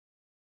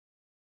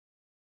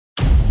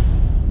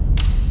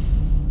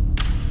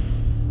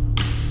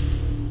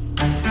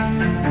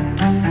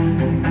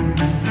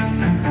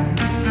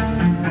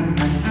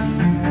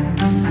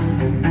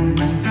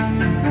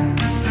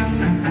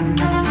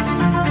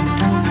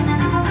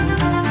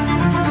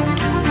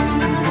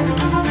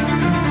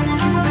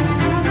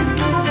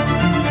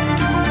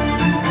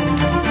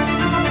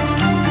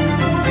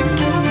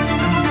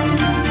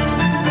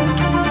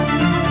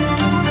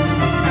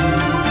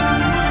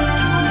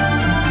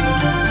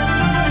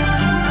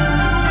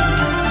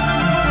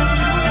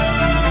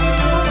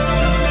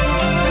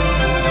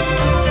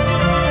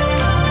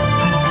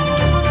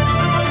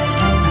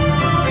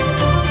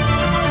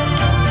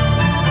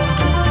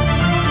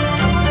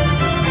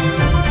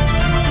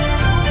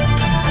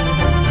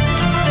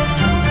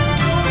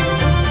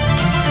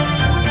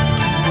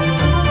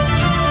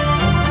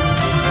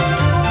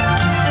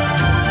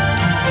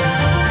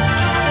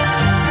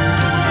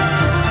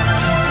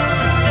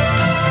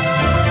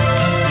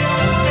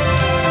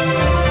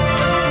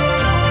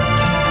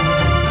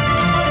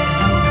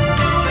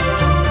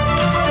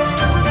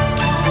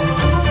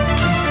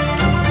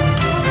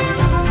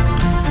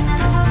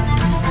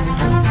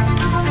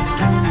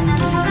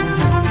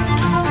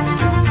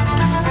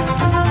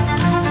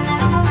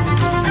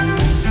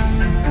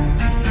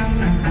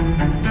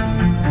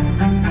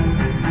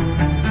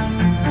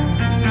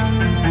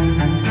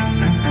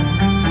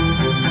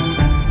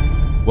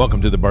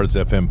Welcome to the Bards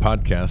FM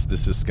podcast.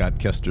 This is Scott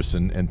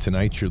Kesterson, and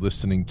tonight you're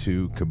listening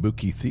to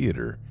Kabuki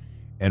Theater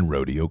and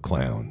Rodeo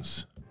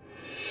Clowns.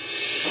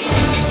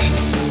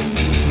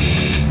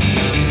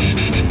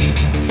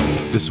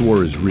 This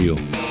war is real.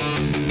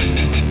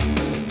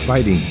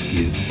 Fighting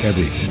is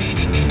everything.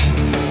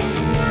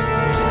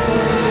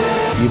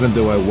 Even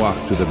though I walk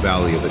through the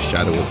valley of the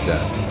shadow of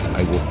death,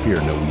 I will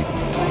fear no evil.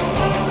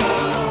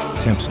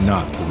 Tempt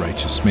not the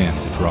righteous man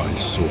to draw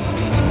his sword.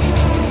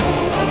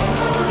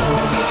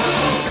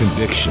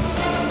 Conviction,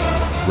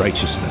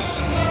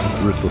 righteousness,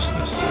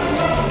 ruthlessness.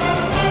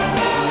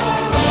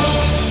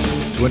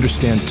 To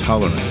understand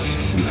tolerance,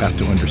 you have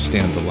to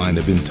understand the line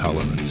of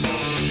intolerance.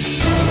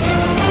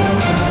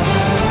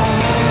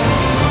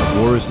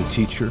 War is the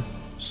teacher,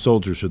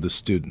 soldiers are the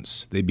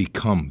students. They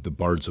become the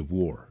bards of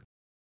war.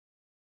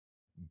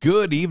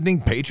 Good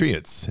evening,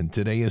 Patriots. And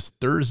today is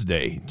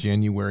Thursday,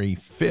 January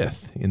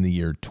 5th in the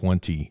year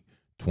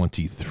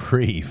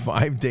 2023.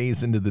 5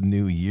 days into the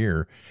new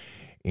year.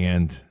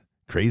 And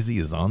crazy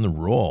is on the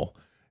roll.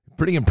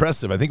 Pretty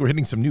impressive. I think we're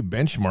hitting some new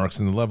benchmarks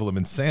in the level of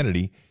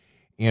insanity,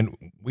 and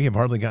we have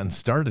hardly gotten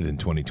started in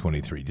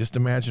 2023. Just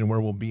imagine where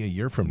we'll be a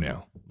year from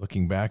now,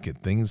 looking back at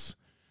things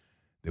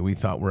that we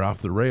thought were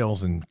off the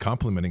rails and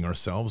complimenting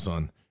ourselves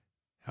on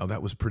how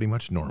that was pretty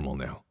much normal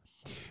now.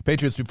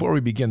 Patriots, before we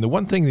begin, the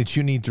one thing that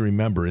you need to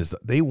remember is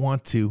they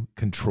want to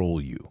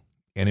control you.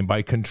 And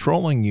by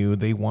controlling you,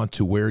 they want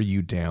to wear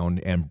you down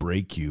and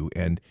break you.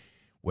 And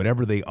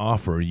whatever they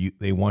offer,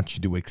 they want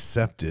you to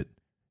accept it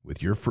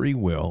with your free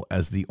will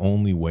as the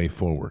only way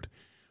forward.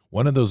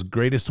 One of those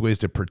greatest ways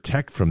to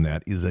protect from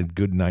that is a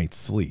good night's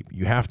sleep.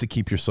 You have to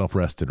keep yourself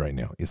rested right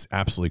now. It's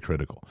absolutely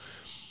critical.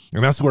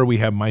 And that's where we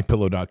have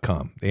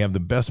MyPillow.com. They have the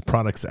best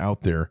products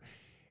out there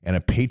and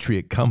a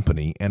patriot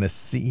company and a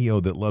CEO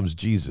that loves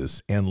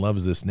Jesus and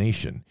loves this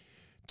nation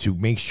to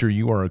make sure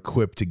you are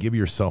equipped to give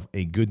yourself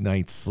a good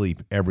night's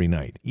sleep every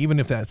night. Even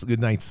if that good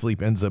night's sleep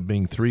ends up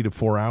being 3 to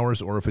 4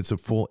 hours or if it's a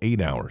full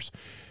 8 hours.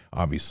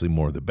 Obviously,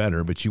 more the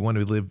better, but you want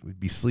to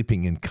be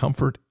sleeping in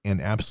comfort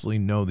and absolutely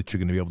know that you're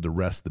going to be able to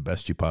rest the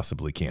best you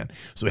possibly can.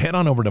 So head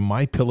on over to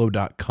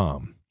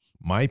MyPillow.com.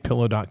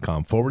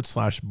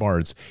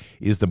 MyPillow.com/Bards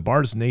is the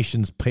Bards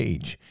Nation's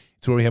page.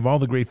 It's where we have all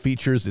the great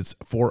features. It's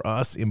for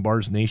us in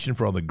Bards Nation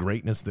for all the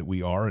greatness that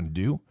we are and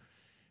do.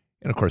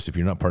 And, of course, if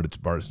you're not part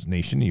of Bards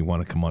Nation and you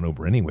want to come on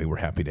over anyway, we're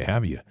happy to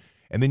have you.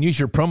 And then use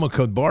your promo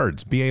code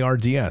BARDS,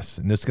 B-A-R-D-S,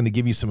 and that's going to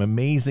give you some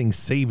amazing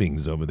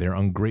savings over there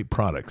on great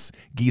products.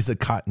 Giza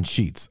cotton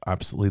sheets,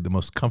 absolutely the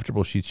most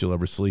comfortable sheets you'll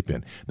ever sleep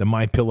in. The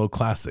MyPillow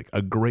Classic,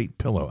 a great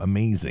pillow,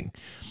 amazing.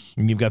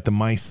 And you've got the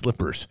My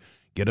Slippers.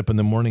 Get up in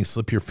the morning,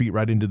 slip your feet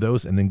right into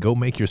those, and then go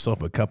make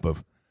yourself a cup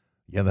of,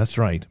 yeah, that's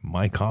right,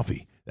 My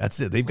Coffee. That's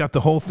it. They've got the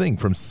whole thing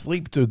from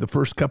sleep to the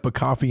first cup of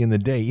coffee in the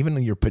day. Even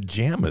in your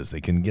pajamas, they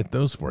can get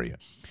those for you.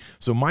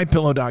 So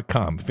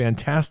MyPillow.com,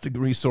 fantastic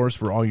resource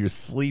for all your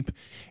sleep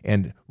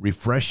and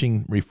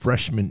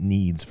refreshment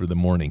needs for the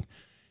morning.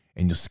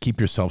 And just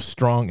keep yourself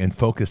strong and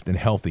focused and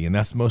healthy. And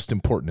that's most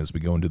important as we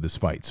go into this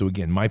fight. So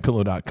again,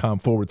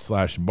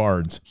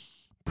 MyPillow.com/Bards,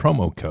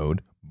 promo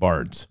code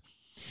BARDS.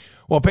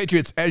 Well,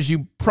 Patriots, as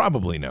you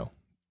probably know,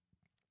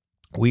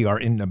 we are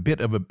in a bit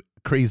of a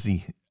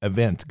crazy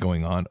event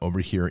going on over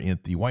here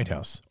at the White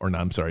House,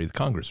 the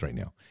Congress right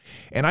now.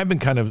 And I've been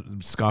kind of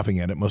scoffing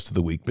at it most of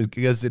the week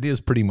because it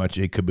is pretty much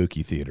a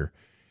kabuki theater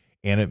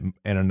and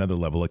another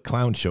level, a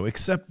clown show,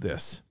 except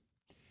this.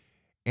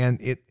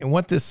 And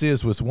what this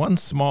was one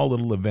small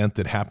little event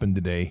that happened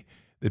today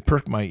that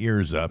perked my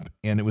ears up,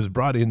 and it was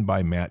brought in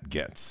by Matt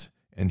Gaetz.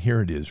 And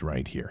here it is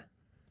right here.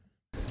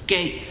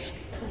 Gates.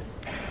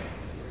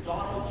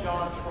 Donald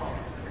John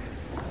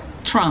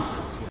Trump.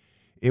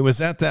 It was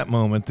at that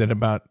moment that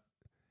about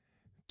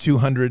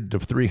 200 to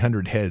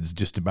 300 heads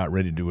just about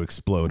ready to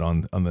explode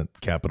on the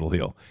Capitol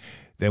Hill.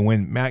 Then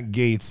when Matt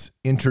Gaetz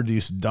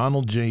introduced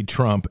Donald J.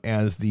 Trump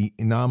as the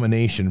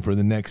nomination for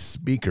the next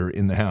speaker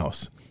in the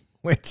House,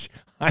 which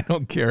I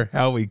don't care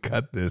how we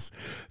cut this,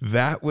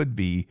 that would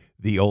be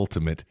the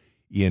ultimate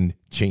in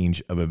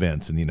change of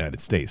events in the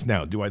United States.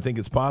 Now, do I think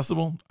it's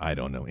possible? I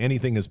don't know.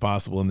 Anything is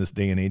possible in this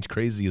day and age.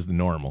 Crazy is the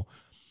normal.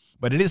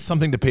 But it is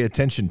something to pay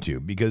attention to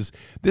because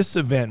this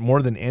event,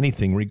 more than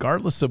anything,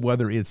 regardless of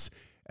whether it's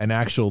an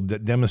actual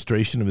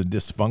demonstration of the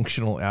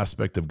dysfunctional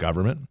aspect of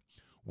government,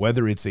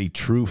 whether it's a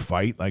true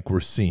fight like we're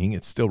seeing,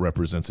 it still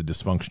represents a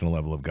dysfunctional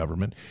level of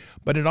government,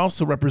 but it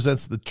also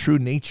represents the true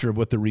nature of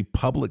what the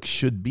republic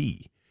should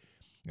be.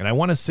 And I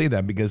want to say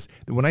that because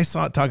when I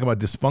talk about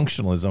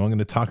dysfunctionalism, I'm going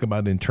to talk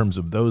about it in terms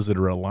of those that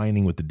are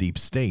aligning with the deep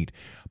state.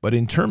 But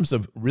in terms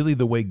of really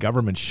the way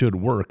government should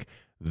work,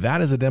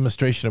 that is a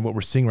demonstration of what we're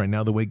seeing right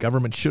now, the way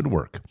government should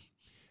work.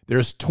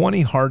 There's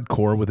 20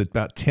 hardcore with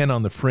about 10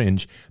 on the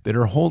fringe that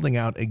are holding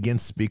out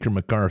against Speaker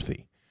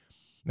McCarthy.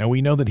 Now,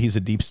 we know that he's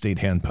a deep state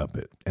hand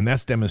puppet, and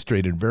that's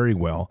demonstrated very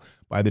well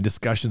by the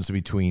discussions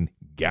between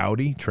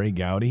Trey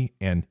Gowdy,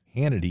 and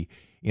Hannity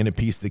in a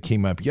piece that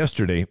came up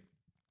yesterday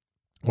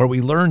where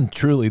we learned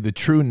truly the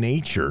true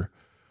nature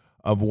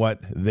of what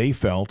they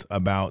felt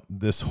about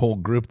this whole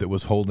group that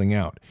was holding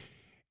out.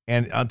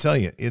 And I'll tell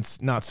you,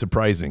 it's not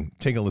surprising.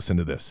 Take a listen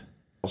to this.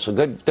 So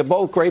good. They're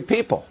both great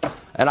people.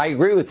 And I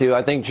agree with you.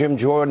 I think Jim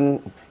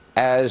Jordan,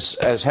 as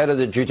head of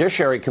the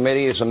Judiciary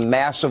Committee, is a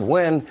massive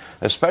win,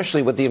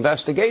 especially with the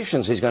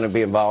investigations he's going to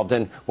be involved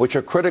in, which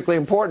are critically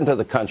important to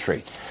the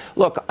country.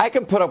 Look, I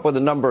can put up with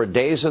a number of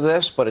days of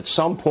this, but at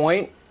some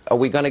point, are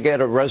we going to get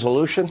a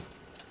resolution?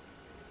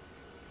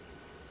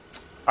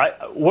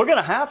 We're going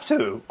to have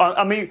to.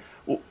 I mean,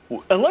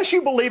 unless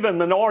you believe in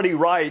minority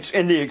rights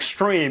in the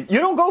extreme, you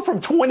don't go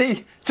from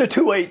 20 to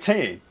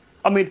 218.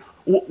 I mean,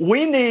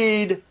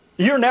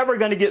 you're never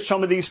going to get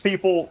some of these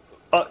people,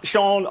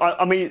 Sean.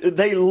 I mean,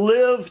 they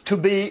live to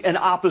be in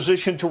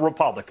opposition to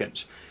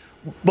Republicans.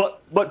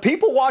 But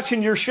people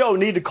watching your show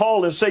need to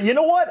call and say, you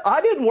know what?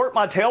 I didn't work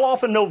my tail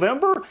off in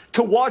November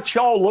to watch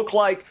y'all look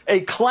like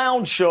a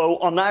clown show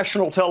on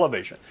national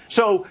television.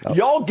 So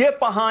y'all get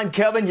behind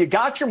Kevin. You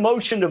got your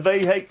motion to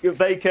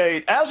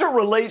vacate. As it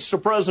relates to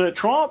President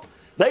Trump,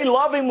 they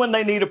love him when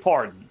they need a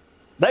pardon.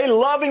 They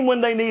love him when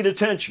they need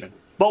attention.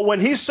 But when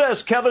he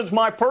says Kevin's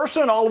my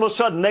person, all of a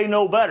sudden they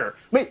know better.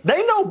 I mean,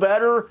 they know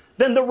better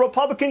than the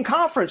Republican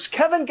conference.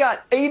 Kevin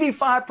got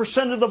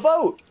 85% of the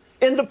vote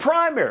in the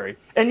primary,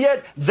 and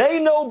yet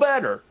they know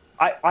better.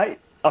 I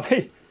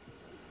can't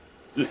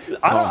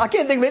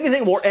think of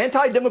anything more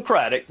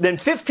anti-democratic than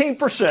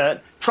 15%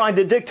 trying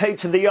to dictate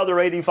to the other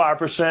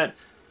 85%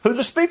 who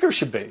the speaker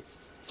should be.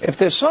 If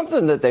there's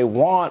something that they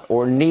want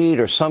or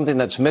need or something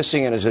that's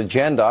missing in his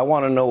agenda, I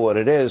want to know what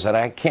it is, and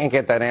I can't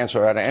get that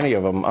answer out of any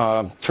of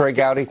them. Trey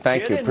Gowdy,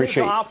 thank you.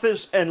 Appreciate it. Get in his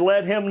office and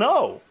let him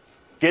know.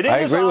 Get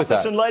in his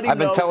office and let him know. I've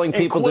been telling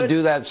people to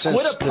do that since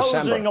December. Quit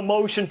opposing a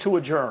motion to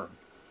adjourn.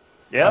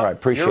 Yeah, all right,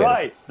 appreciate you're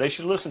right. It. They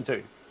should listen to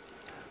you.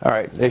 All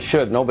right, they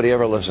should. Nobody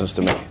ever listens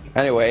to me.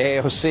 Anyway,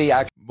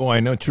 AOC. Boy,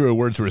 no truer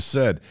words were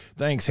said.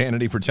 Thanks,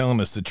 Hannity, for telling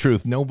us the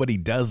truth. Nobody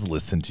does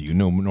listen to you,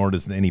 nor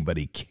does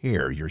anybody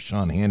care. You're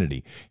Sean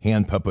Hannity,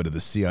 hand puppet of the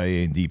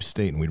CIA and deep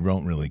state, and we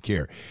don't really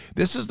care.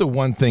 This is the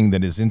one thing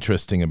that is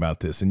interesting about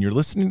this, and you're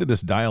listening to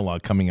this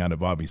dialogue coming out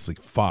of, obviously,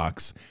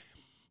 Fox.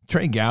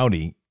 Trey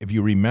Gowdy, if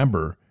you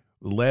remember,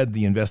 led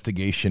the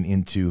investigation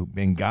into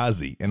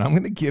Benghazi. And I'm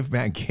going to give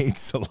Matt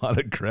Gaetz a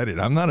lot of credit.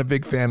 I'm not a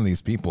big fan of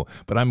these people,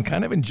 but I'm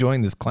kind of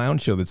enjoying this clown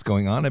show that's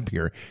going on up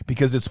here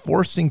because it's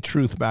forcing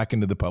truth back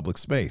into the public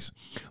space.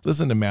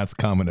 Listen to Matt's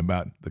comment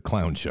about the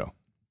clown show.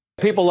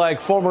 People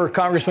like former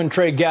Congressman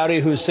Trey Gowdy,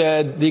 who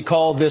said he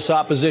called this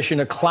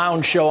opposition a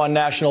clown show on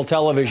national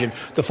television.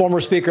 The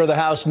former Speaker of the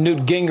House,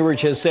 Newt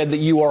Gingrich, has said that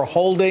you are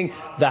holding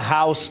the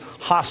House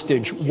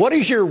hostage. What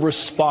is your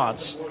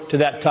response to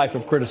that type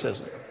of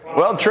criticism?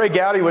 Well, Trey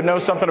Gowdy would know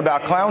something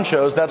about clown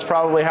shows. That's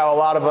probably how a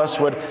lot of us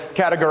would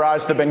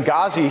categorize the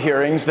Benghazi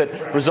hearings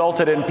that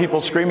resulted in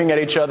people screaming at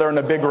each other in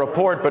a big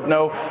report, but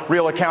no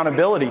real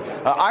accountability.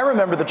 I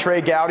remember the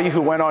Trey Gowdy who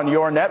went on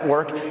your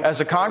network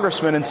as a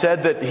congressman and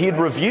said that he'd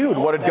reviewed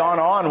what had gone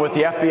on with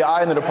the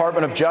FBI and the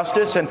Department of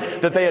Justice and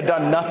that they had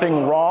done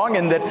nothing wrong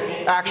and that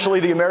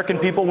actually the American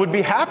people would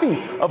be happy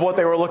of what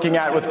they were looking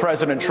at with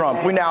President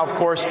Trump. We now, of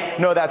course,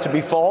 know that to be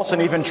false,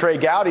 and even Trey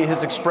Gowdy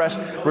has expressed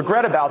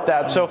regret about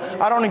that. So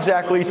I don't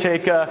exactly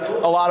take a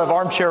lot of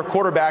armchair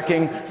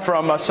quarterbacking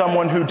from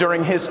someone who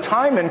during his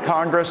time in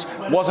Congress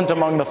wasn't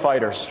among the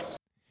fighters.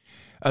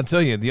 I'll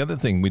tell you, the other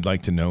thing we'd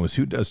like to know is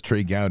who does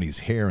Trey Gowdy's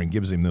hair and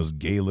gives him those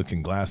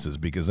gay-looking glasses,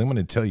 because I'm going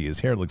to tell you, his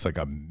hair looks like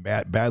a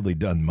badly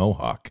done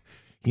mohawk.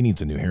 He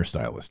needs a new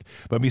hairstylist.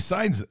 But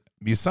besides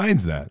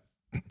that,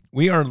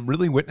 we are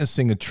really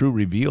witnessing a true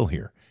reveal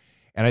here.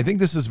 And I think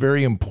this is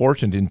very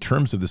important in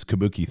terms of this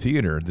kabuki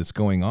theater that's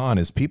going on,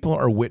 is people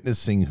are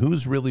witnessing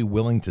who's really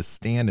willing to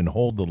stand and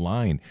hold the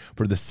line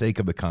for the sake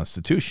of the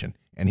Constitution.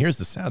 And here's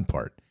the sad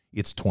part.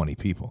 It's 20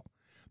 people.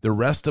 The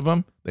rest of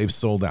them, they've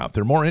sold out.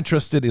 They're more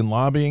interested in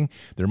lobbying.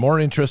 They're more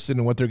interested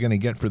in what they're going to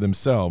get for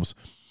themselves.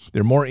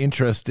 They're more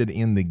interested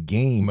in the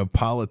game of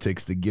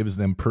politics that gives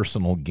them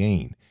personal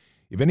gain.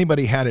 If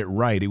anybody had it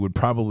right, it would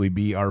probably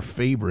be our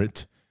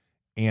favorite.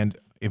 And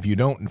if you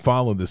don't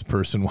follow this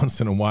person once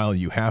in a while,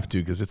 you have to,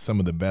 because it's some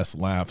of the best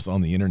laughs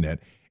on the internet.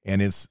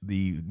 And it's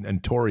the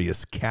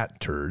notorious cat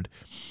turd,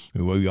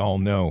 who we all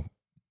know.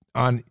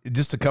 On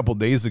just a couple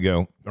days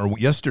ago, or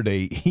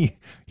yesterday, he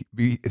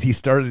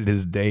started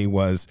his day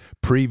was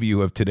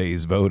preview of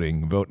today's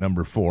voting. Vote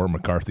number 4,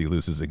 McCarthy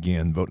loses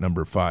again. Vote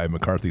number 5,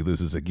 McCarthy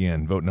loses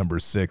again. Vote number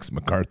 6,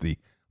 McCarthy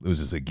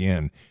loses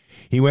again.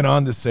 He went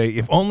on to say,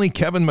 if only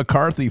Kevin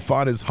McCarthy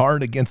fought as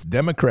hard against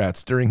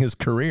Democrats during his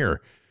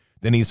career,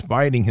 then he's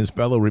fighting his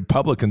fellow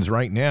Republicans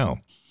right now.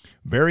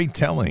 Very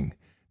telling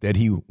that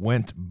he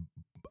won't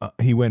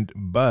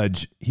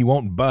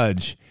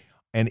budge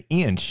an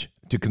inch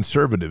to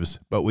conservatives,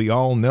 but we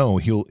all know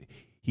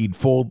he'd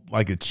fold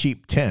like a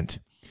cheap tent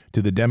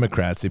to the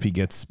Democrats if he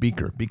gets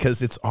speaker,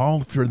 because it's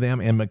all for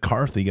them and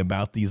McCarthy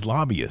about these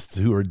lobbyists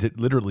who are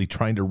literally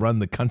trying to run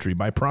the country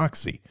by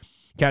proxy.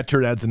 Cat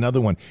Turd adds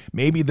another one.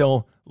 Maybe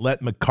they'll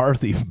let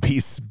McCarthy be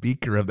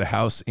Speaker of the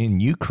House in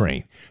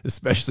Ukraine,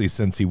 especially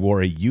since he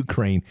wore a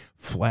Ukraine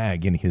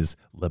flag in his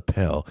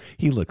lapel.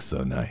 He looks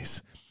so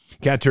nice.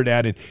 Catturd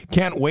added,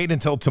 "Can't wait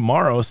until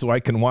tomorrow so I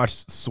can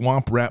watch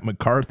Swamp Rat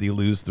McCarthy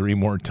lose 3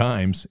 more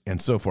times."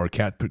 And so far,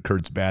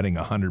 Catturds batting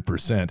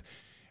 100%.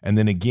 And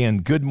then again,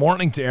 good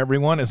morning to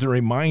everyone. As a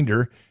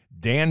reminder,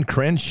 Dan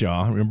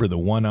Crenshaw, remember the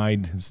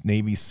one-eyed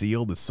Navy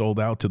SEAL that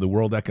sold out to the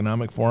World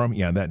Economic Forum?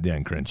 Yeah, that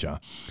Dan Crenshaw.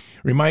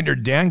 Reminder,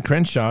 Dan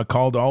Crenshaw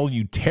called all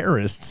you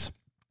terrorists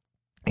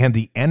and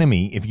the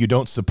enemy if you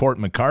don't support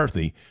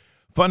McCarthy.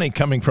 Funny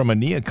coming from a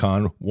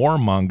neocon,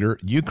 warmonger,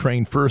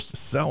 Ukraine first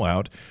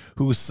sellout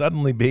who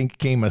suddenly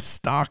became a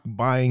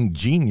stock-buying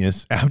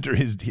genius after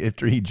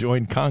he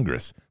joined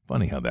Congress.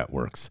 Funny how that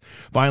works.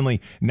 Finally,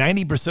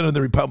 90% of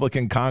the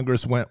Republican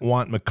Congress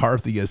want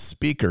McCarthy as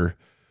Speaker.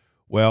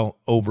 Well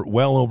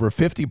over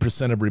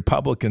 50% of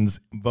Republicans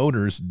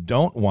voters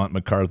don't want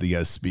McCarthy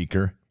as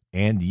Speaker,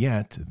 and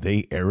yet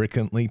they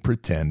arrogantly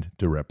pretend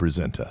to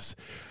represent us.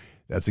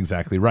 That's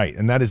exactly right.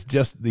 And that is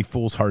just the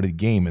fool's-hearted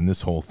game in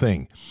this whole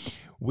thing.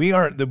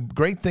 The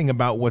great thing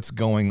about what's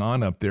going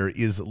on up there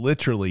is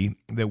literally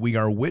that we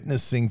are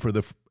witnessing for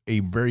a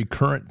very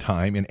current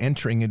time and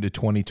entering into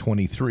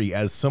 2023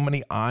 as so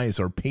many eyes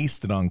are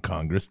pasted on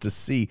Congress to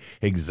see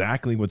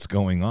exactly what's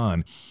going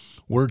on.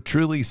 We're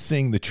truly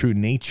seeing the true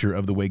nature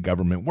of the way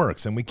government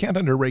works, and we can't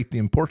underrate the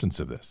importance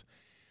of this.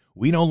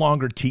 We no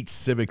longer teach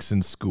civics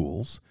in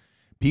schools.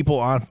 People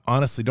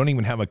honestly don't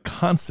even have a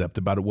concept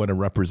about what a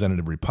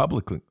representative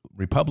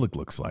republic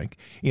looks like.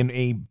 In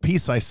a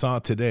piece I saw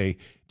today,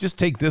 just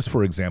take this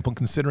for example,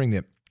 considering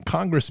that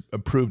Congress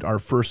approved our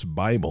first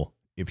Bible,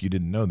 if you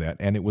didn't know that,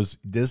 and it was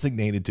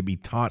designated to be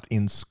taught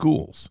in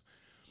schools.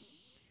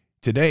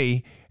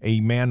 Today,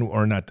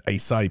 I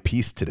saw a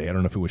piece today, I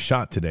don't know if it was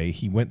shot today,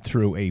 he went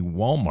through a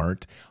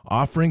Walmart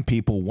offering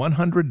people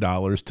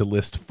 $100 to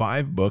list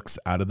 5 books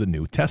out of the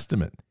New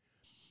Testament.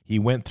 He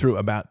went through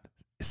about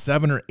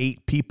 7 or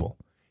 8 people.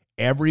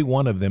 Every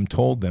one of them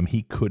told them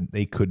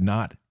they could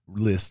not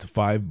list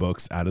 5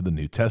 books out of the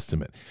New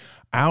Testament.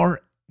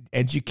 Our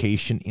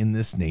education in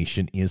this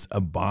nation is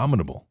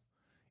abominable.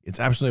 It's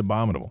absolutely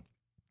abominable.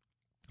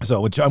 So,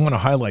 which I'm going to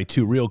highlight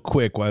too real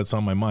quick while it's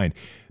on my mind.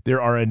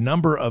 There are a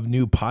number of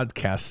new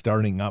podcasts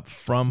starting up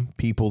from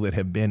people that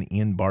have been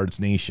in Bard's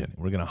Nation.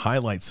 We're going to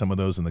highlight some of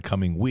those in the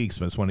coming weeks,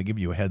 but I just want to give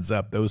you a heads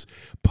up. Those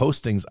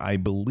postings, I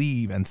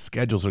believe, and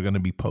schedules are going to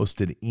be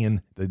posted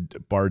in the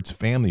Bard's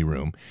Family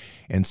Room.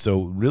 And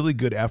so really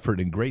good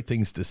effort and great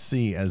things to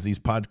see as these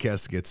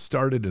podcasts get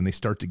started and they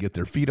start to get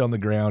their feet on the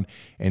ground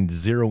and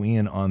zero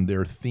in on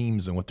their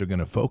themes and what they're going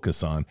to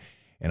focus on.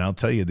 And I'll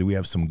tell you that we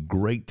have some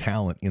great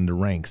talent in the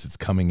ranks. It's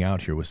coming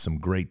out here with some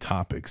great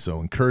topics.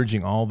 So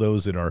encouraging all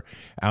those that are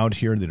out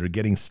here that are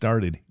getting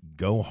started,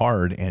 go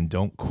hard and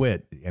don't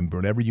quit. And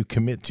whatever you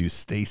commit to,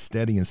 stay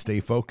steady and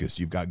stay focused.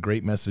 You've got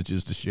great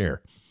messages to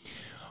share.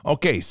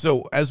 Okay,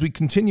 so as we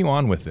continue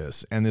on with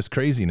this and this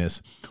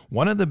craziness,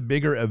 one of the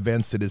bigger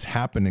events that has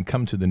happened and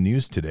come to the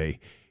news today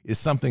is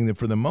something that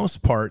for the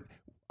most part,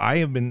 I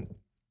have been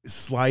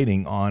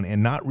sliding on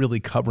and not really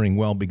covering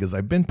well because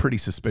I've been pretty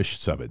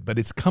suspicious of it, but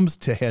it comes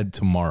to head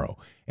tomorrow,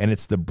 and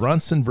it's the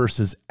Brunson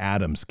versus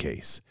Adams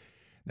case.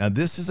 Now,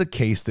 this is a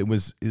case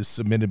that is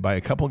submitted by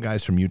a couple of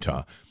guys from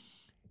Utah,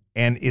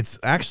 and it's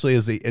actually,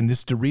 and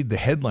just to read the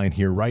headline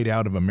here right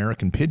out of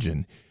American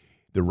Pigeon,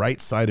 the right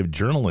side of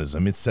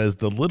journalism, it says,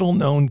 the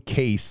little-known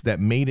case that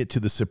made it to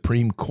the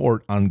Supreme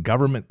Court on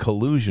government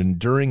collusion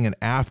during and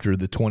after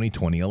the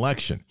 2020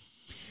 election.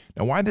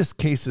 Now, why this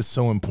case is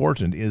so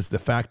important is the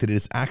fact that it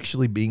is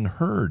actually being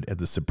heard at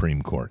the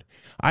Supreme Court.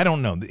 I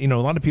don't know. A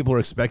lot of people are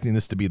expecting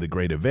this to be the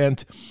great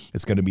event.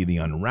 It's going to be the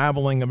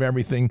unraveling of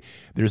everything.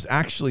 There's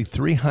actually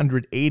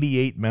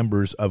 388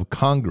 members of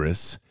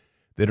Congress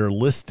that are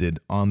listed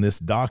on this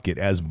docket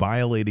as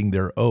violating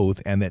their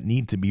oath and that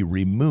need to be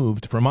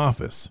removed from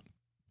office.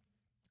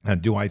 Now,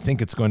 do I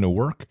think it's going to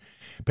work?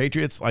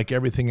 Patriots, like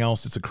everything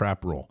else, it's a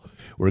crap roll.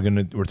 We're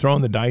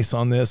throwing the dice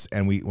on this,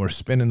 and we're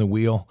spinning the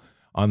wheel.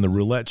 On the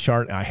roulette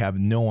chart, I have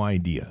no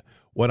idea.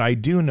 What I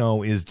do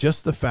know is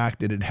just the fact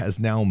that it has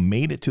now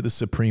made it to the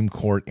Supreme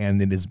Court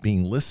and it is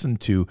being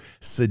listened to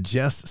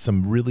suggests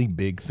some really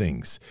big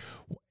things.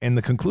 And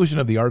the conclusion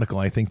of the article,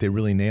 I think they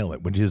really nail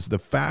it, which is the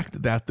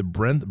fact that the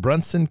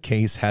Brunson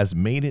case has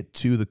made it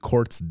to the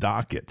court's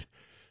docket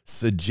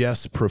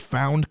suggests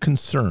profound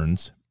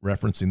concerns,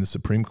 referencing the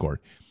Supreme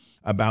Court,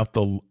 about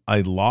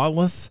a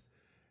lawless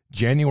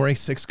January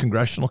 6th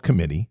congressional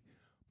committee,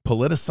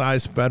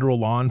 politicized federal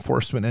law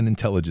enforcement and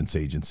intelligence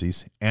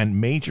agencies, and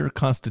major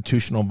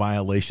constitutional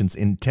violations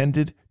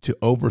intended to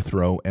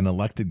overthrow an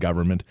elected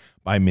government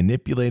by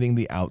manipulating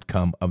the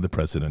outcome of the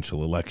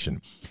presidential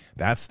election.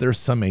 That's their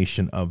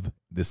summation of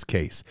this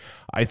case.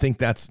 I think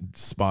that's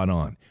spot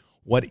on.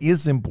 What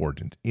is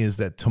important is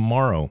that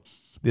tomorrow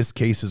this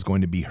case is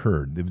going to be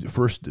heard. The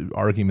first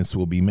arguments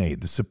will be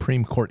made. The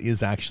Supreme Court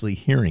is actually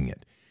hearing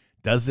it.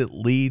 Does it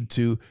lead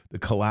to the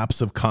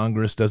collapse of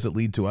Congress? Does it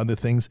lead to other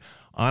things?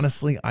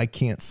 Honestly, I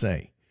can't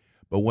say.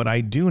 But what I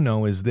do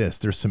know is this.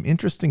 There's some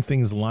interesting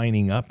things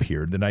lining up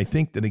here that I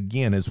think that,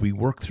 again, as we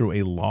work through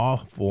a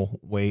lawful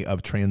way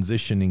of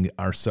transitioning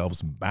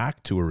ourselves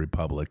back to a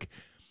republic,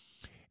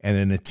 and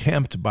an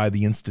attempt by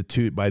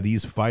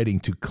these fighting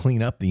to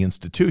clean up the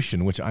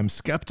institution, which I'm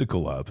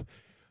skeptical of.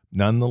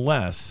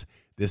 Nonetheless,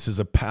 this is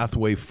a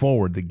pathway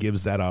forward that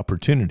gives that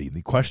opportunity.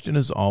 The question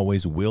is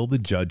always, will the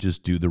judges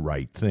do the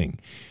right thing?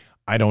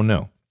 I don't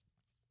know.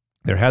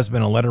 There has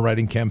been a letter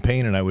writing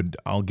campaign, and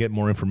I'll get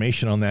more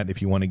information on that.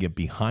 If you want to get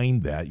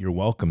behind that, you're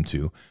welcome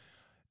to.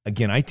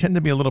 Again, I tend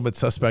to be a little bit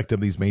suspect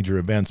of these major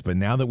events, but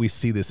now that we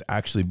see this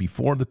actually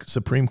before the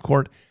Supreme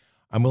Court,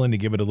 I'm willing to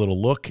give it a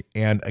little look.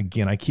 And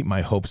again, I keep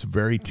my hopes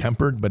very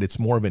tempered, but it's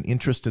more of an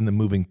interest in the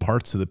moving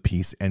parts of the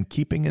piece and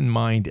keeping in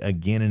mind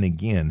again and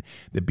again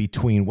that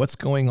between what's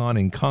going on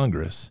in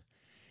Congress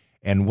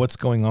and what's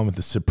going on with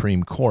the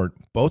Supreme Court,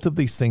 both of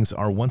these things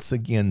are once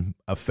again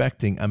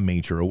affecting a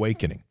major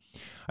awakening.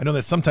 I know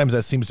that sometimes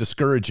that seems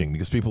discouraging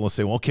because people will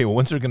say, well, okay,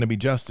 when's there going to be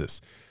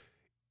justice?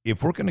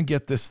 If we're going to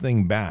get this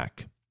thing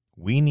back,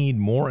 we need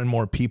more and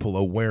more people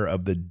aware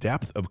of the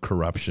depth of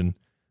corruption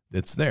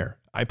that's there.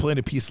 I played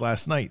a piece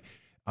last night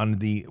on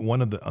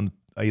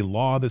a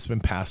law that's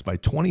been passed by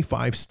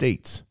 25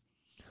 states,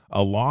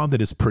 a law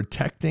that is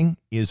protecting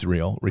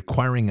Israel,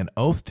 requiring an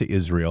oath to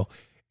Israel,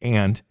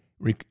 and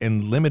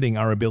limiting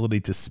our ability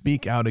to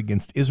speak out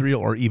against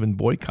Israel or even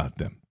boycott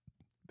them.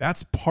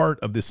 That's part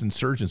of this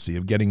insurgency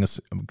of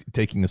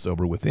taking us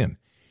over within.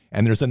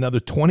 And there's another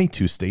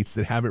 22 states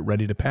that have it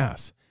ready to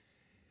pass.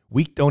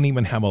 We don't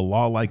even have a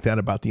law like that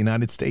about the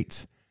United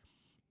States.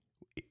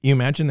 You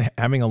imagine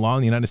having a law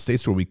in the United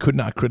States where we could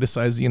not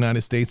criticize the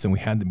United States and we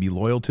had to be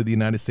loyal to the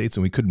United States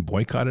and we couldn't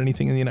boycott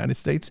anything in the United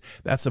States?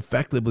 That's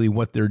effectively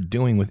what they're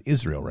doing with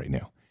Israel right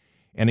now.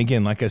 And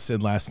again, like I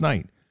said last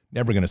night,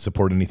 never going to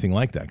support anything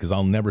like that because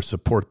I'll never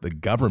support the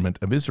government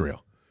of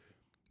Israel.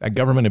 That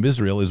government of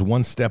Israel is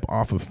one step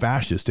off of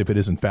fascist if it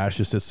isn't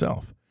fascist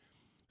itself.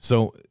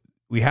 So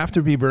we have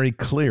to be very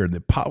clear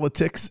that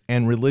politics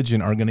and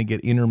religion are going to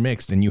get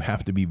intermixed, and you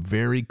have to be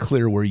very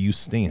clear where you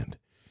stand.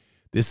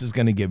 This is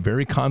going to get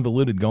very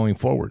convoluted going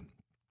forward.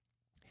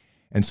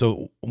 And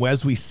so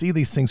as we see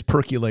these things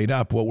percolate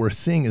up, what we're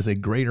seeing is a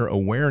greater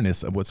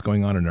awareness of what's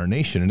going on in our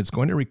nation, and it's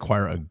going to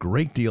require a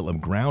great deal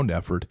of ground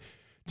effort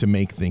to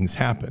make things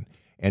happen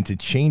and to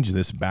change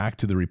this back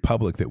to the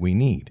republic that we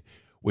need,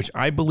 which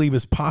I believe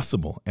is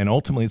possible, and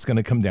ultimately it's going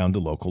to come down to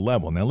local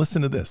level. Now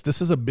listen to this.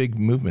 This is a big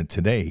movement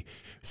today.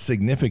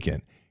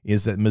 Significant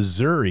is that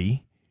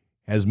Missouri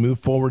has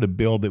moved forward a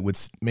bill that would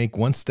make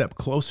one step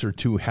closer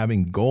to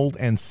having gold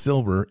and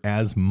silver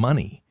as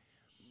money.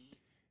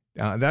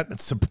 Now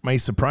that may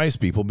surprise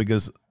people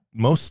because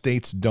most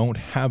states don't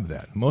have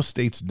that. Most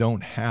states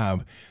don't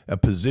have a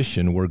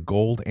position where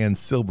gold and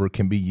silver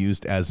can be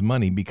used as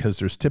money because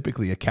there's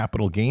typically a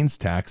capital gains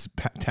tax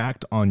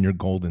tacked on your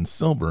gold and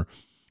silver.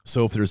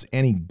 So if there's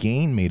any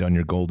gain made on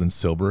your gold and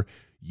silver,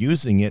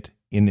 using it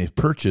in a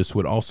purchase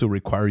would also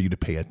require you to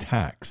pay a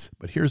tax.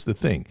 But here's the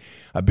thing.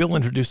 A bill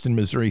introduced in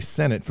Missouri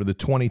Senate for the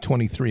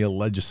 2023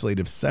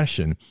 legislative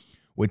session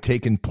would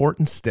take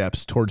important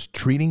steps towards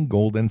treating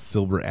gold and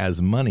silver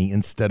as money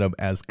instead of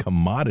as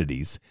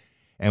commodities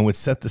and would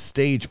set the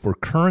stage for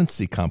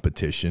currency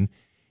competition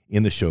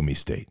in the Show Me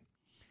State.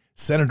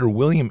 Senator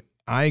William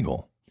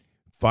Eigel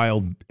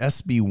filed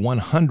SB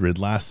 100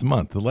 last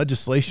month. The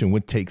legislation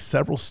would take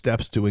several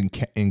steps to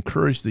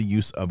encourage the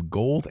use of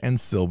gold and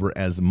silver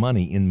as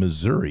money in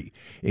Missouri,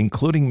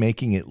 including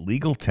making it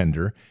legal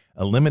tender,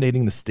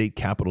 eliminating the state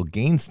capital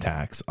gains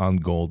tax on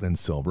gold and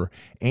silver,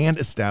 and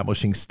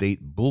establishing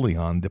state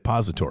bullion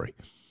depository.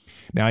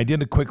 Now, I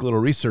did a quick little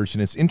research,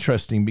 and it's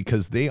interesting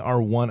because they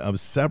are one of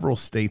several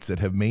states that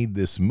have made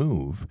this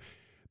move.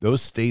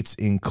 Those states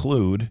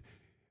include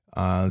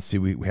let's see,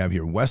 we have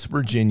here West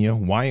Virginia,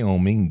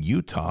 Wyoming,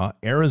 Utah,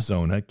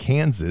 Arizona,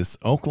 Kansas,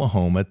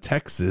 Oklahoma,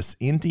 Texas,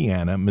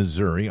 Indiana,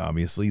 Missouri,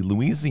 obviously,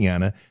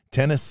 Louisiana,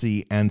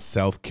 Tennessee, and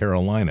South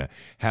Carolina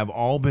have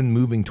all been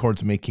moving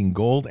towards making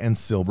gold and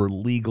silver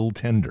legal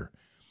tender.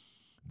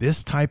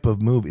 This type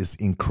of move is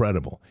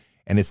incredible,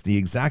 and it's the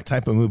exact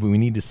type of move we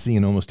need to see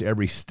in almost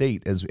every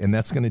state, and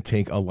that's going to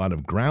take a lot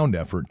of ground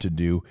effort to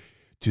do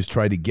to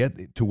try to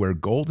get to where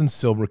gold and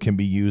silver can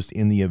be used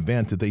in the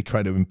event that they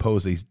try to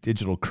impose a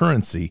digital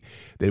currency,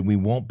 that we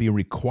won't be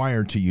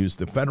required to use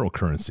the federal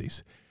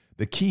currencies.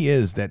 The key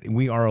is that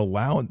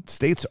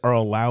states are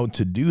allowed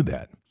to do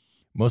that.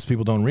 Most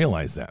people don't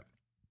realize that.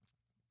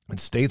 And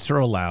states are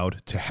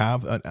allowed to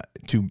have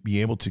to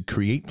be able to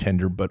create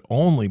tender, but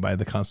only by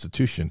the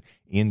Constitution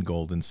in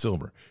gold and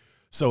silver.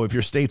 So if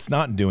your state's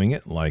not doing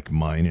it, like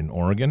mine in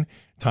Oregon,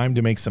 time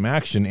to make some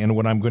action. And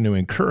what I'm going to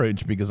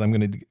encourage, because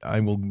I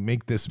will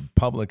make this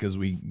public as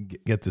we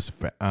get this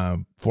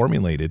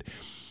formulated,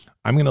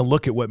 I'm going to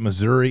look at what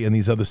Missouri and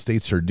these other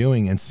states are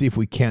doing and see if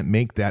we can't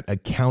make that a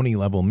county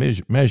level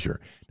measure.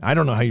 I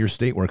don't know how your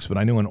state works, but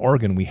I know in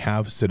Oregon we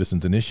have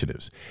citizens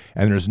initiatives,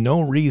 and there's no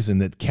reason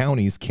that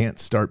counties can't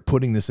start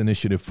putting this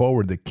initiative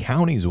forward that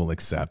counties will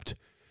accept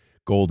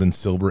gold and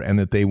silver, and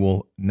that they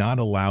will not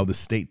allow the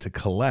state to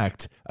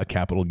collect a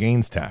capital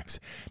gains tax.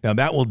 Now,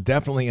 that will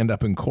definitely end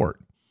up in court,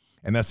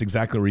 and that's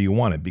exactly where you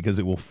want it, because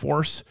it will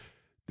force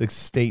the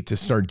state to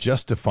start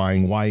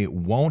justifying why it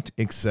won't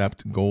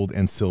accept gold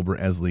and silver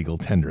as legal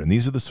tender. And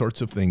these are the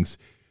sorts of things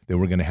that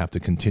we're going to have to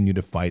continue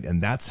to fight. And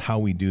that's how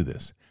we do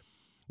this.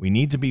 We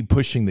need to be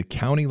pushing the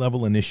county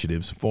level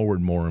initiatives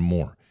forward more and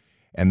more.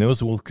 And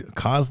those will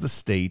cause the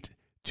state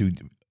to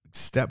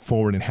step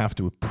forward and have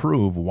to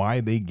prove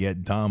why they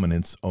get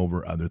dominance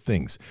over other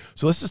things.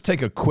 So let's just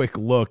take a quick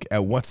look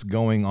at what's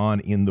going on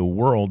in the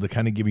world to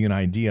kind of give you an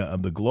idea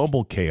of the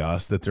global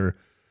chaos that they're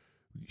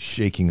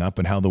shaking up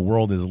and how the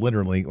world is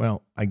literally,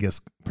 well, I guess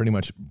pretty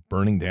much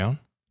burning down.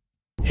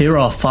 Here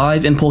are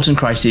 5 important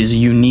crises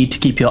you need to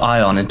keep your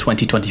eye on in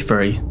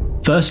 2023.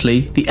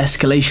 Firstly, the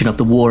escalation of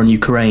the war in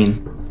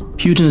Ukraine.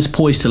 Putin is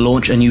poised to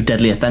launch a new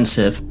deadly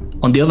offensive.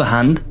 On the other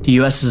hand, the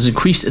US has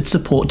increased its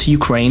support to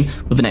Ukraine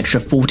with an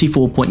extra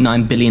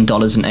 $44.9 billion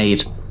in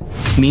aid.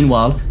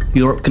 Meanwhile,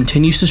 Europe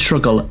continues to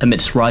struggle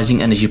amidst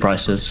rising energy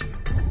prices.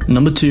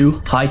 Number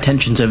 2, high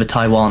tensions over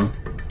Taiwan.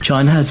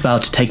 China has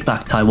vowed to take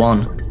back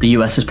Taiwan. The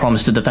US has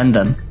promised to defend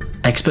them.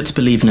 Experts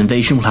believe an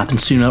invasion will happen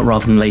sooner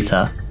rather than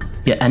later.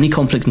 Yet any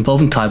conflict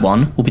involving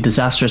Taiwan will be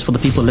disastrous for the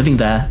people living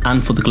there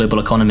and for the global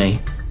economy.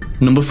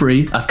 Number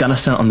 3,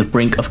 Afghanistan on the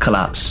brink of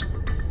collapse.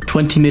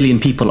 20 million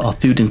people are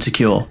food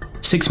insecure.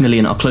 6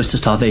 million are close to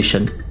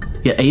starvation.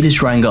 Yet aid is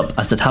drying up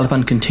as the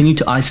Taliban continue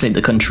to isolate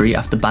the country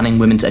after banning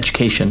women's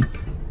education.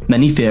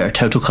 Many fear a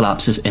total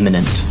collapse is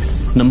imminent.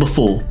 Number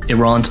 4,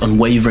 Iran's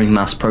unwavering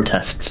mass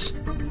protests.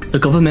 The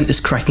government is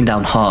cracking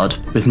down hard,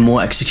 with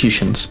more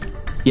executions.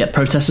 Yet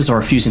protesters are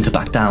refusing to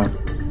back down.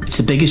 It's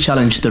the biggest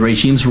challenge to the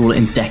regime's rule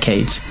in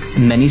decades,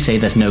 and many say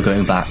there's no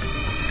going back.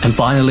 And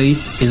finally,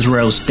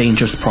 Israel's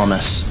dangerous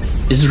promise.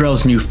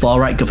 Israel's new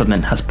far-right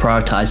government has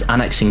prioritized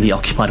annexing the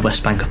occupied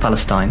West Bank of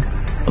Palestine,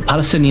 but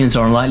Palestinians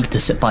are unlikely to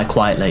sit by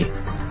quietly.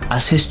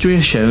 As history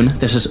has shown,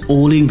 this has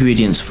all the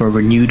ingredients for a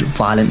renewed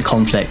violent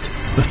conflict,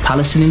 with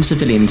Palestinian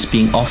civilians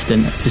being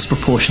often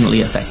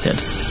disproportionately affected.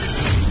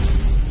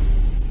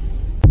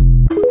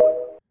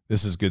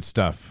 This is good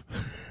stuff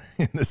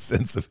in the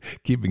sense of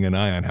keeping an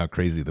eye on how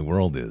crazy the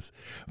world is.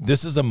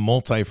 This is a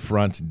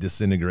multi-front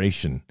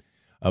disintegration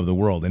of the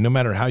world. And no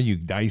matter how you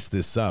dice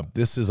this up,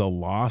 this is a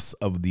loss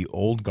of the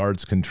old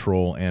guard's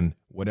control and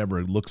whatever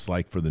it looks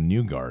like for the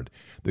new guard.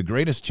 The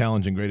greatest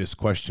challenge and greatest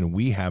question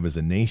we have as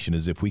a nation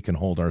is if we can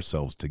hold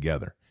ourselves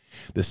together.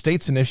 The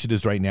state's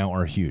initiatives right now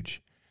are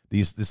huge.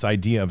 This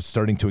idea of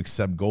starting to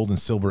accept gold and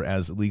silver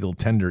as legal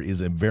tender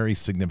is a very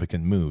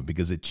significant move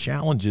because it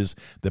challenges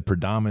the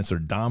predominance or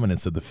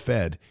dominance of the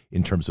Fed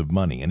in terms of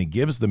money, and it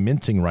gives the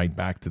minting right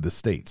back to the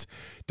states.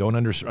 Don't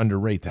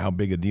underrate how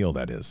big a deal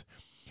that is.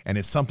 And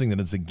it's something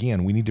that is,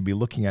 again, we need to be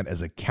looking at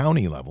as a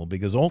county level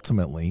because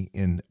ultimately,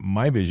 in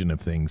my vision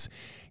of things,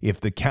 if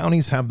the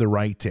counties have the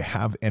right to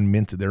have and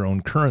mint their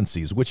own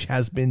currencies, which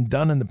has been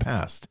done in the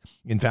past.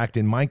 In fact,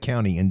 in my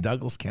county, in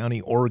Douglas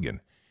County, Oregon,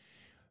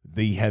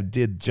 they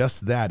did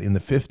just that in the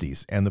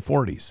 50s and the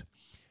 40s.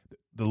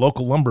 The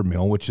local lumber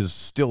mill, which is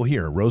still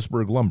here,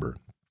 Roseburg Lumber,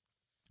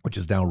 which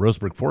is now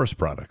Roseburg Forest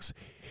Products,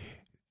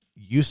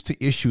 used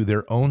to issue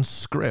their own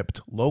script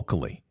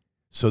locally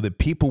so that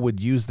people would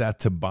use that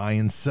to buy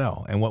and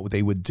sell. And what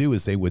they would do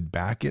is they would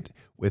back it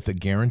with a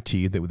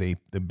guarantee that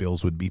the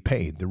bills would be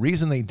paid. The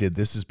reason they did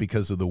this is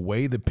because of the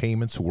way the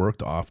payments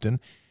worked often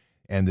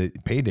and the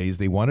paydays.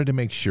 They wanted to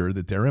make sure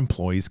that their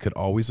employees could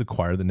always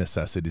acquire the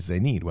necessities they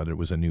need, whether it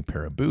was a new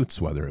pair of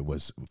boots, whether it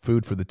was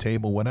food for the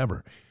table,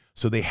 whatever.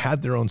 So they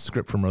had their own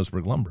script from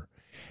Roseburg Lumber,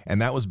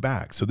 and that was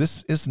back. So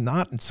this is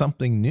not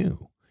something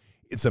new.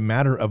 It's a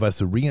matter of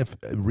us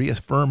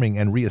reaffirming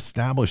and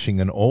reestablishing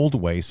an old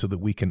way so that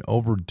we can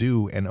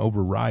overdo and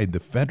override the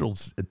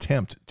federal's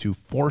attempt to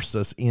force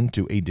us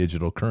into a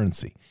digital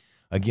currency.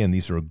 Again,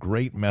 these are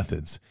great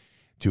methods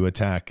to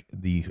attack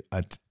the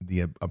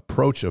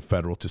approach of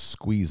federal to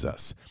squeeze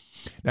us.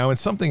 Now,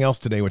 it's something else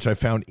today which I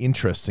found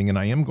interesting, and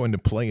I am going to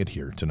play it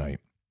here tonight.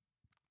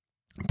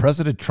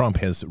 President Trump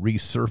has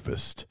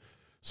resurfaced,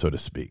 so to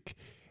speak,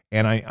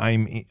 and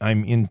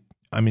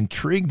I'm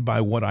intrigued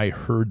by what I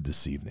heard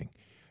this evening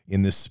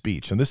in this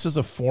speech. And this is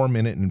a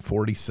 4-minute and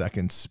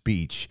 40-second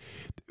speech.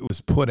 It was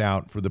put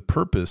out for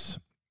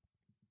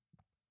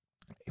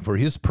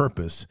his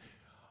purpose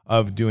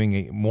of doing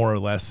a more or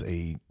less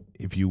a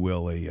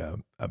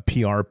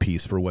PR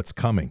piece for what's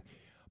coming.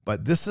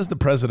 But this is the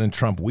President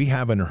Trump we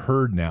haven't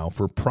heard now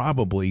for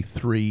probably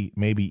 3,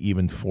 maybe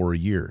even 4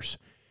 years.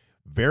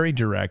 Very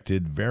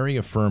directed, very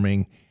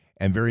affirming,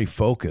 and very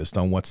focused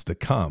on what's to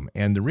come.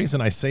 And the reason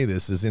I say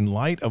this is in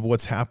light of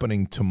what's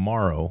happening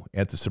tomorrow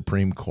at the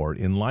Supreme Court,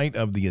 in light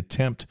of the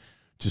attempt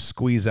to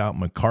squeeze out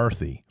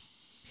McCarthy,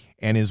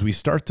 and as we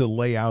start to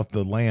lay out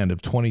the land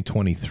of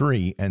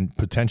 2023 and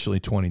potentially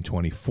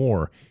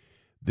 2024,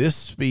 this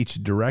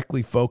speech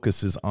directly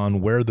focuses on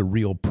where the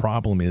real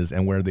problem is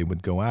and where they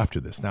would go after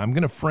this. Now, I'm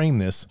going to frame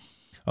this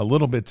a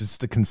little bit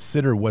just to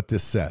consider what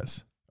this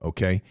says,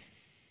 okay?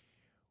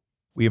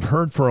 We have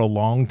heard for a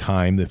long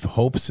time the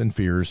hopes and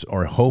fears,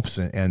 or hopes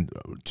and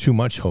too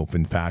much hope,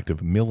 in fact,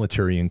 of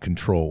military and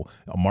control,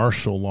 a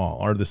martial law,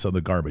 or this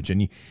other garbage.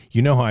 And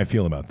you know how I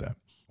feel about that.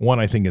 One,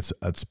 I think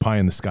it's pie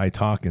in the sky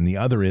talk, and the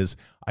other is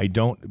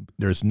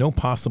There's no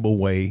possible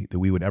way that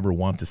we would ever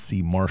want to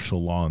see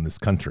martial law in this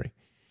country,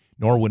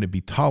 nor would it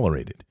be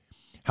tolerated.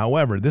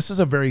 However, this is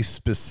a very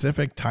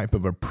specific type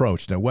of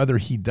approach. Now, whether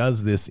he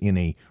does this in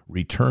a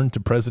return to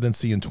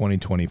presidency in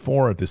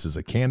 2024, if this is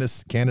a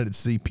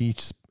candidacy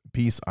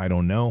piece, I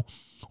don't know,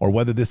 or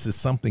whether this is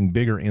something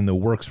bigger in the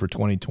works for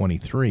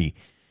 2023.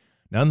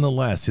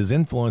 Nonetheless, his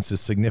influence is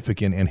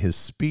significant, and his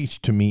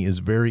speech to me is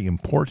very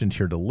important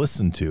here to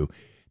listening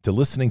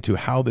to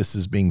how this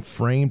is being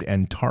framed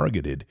and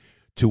targeted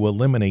to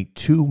eliminate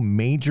two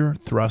major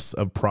thrusts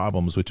of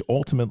problems, which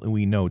ultimately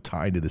we know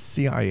tie to the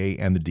CIA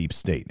and the deep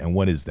state. And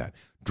what is that?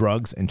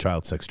 Drugs and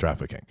child sex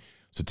trafficking.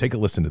 So take a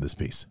listen to this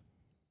piece.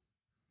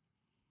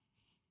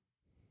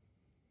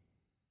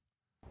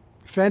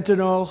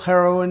 Fentanyl,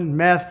 heroin,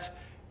 meth,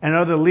 and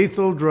other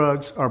lethal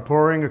drugs are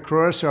pouring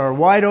across our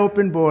wide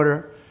open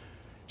border,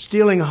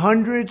 stealing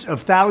hundreds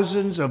of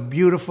thousands of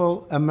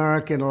beautiful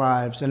American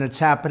lives. And it's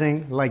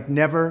happening like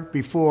never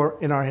before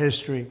in our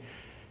history.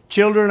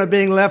 Children are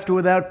being left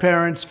without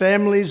parents.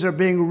 Families are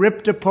being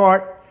ripped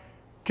apart.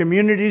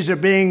 Communities are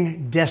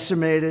being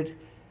decimated.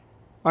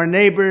 Our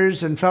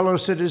neighbors and fellow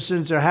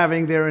citizens are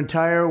having their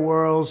entire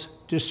worlds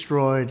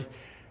destroyed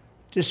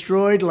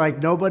like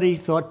nobody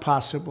thought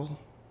possible.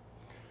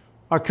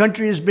 Our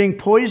country is being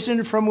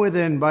poisoned from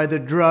within by the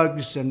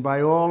drugs and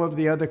by all of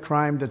the other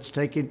crime that's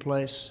taking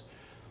place.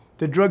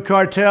 The drug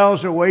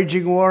cartels are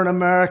waging war in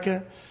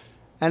America,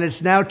 and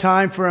it's now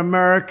time for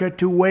America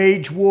to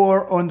wage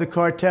war on the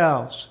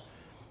cartels.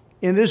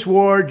 In this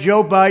war,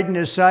 Joe Biden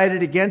has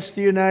sided against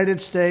the United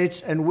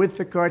States and with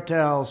the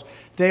cartels.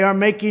 They are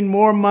making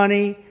more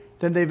money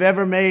than they've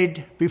ever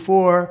made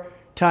before,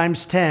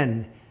 times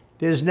 10.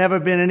 There's never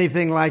been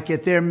anything like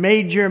it. They're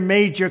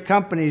major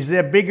companies.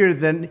 They're bigger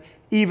than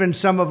even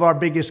some of our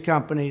biggest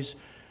companies.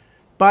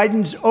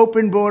 Biden's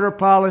open border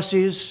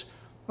policies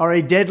are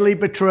a deadly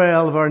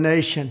betrayal of our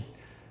nation.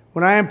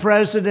 When I am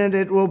president,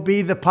 it will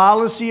be the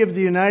policy of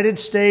the United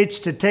States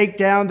to take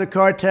down the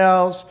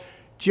cartels,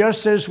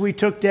 just as we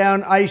took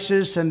down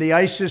ISIS and the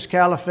ISIS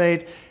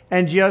caliphate,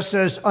 and just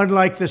as,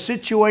 unlike the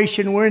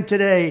situation we're in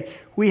today,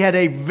 we had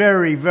a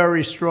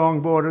very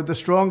strong border, the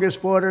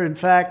strongest border, in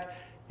fact,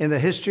 in the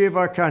history of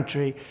our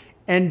country,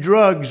 and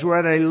drugs were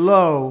at a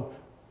low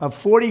of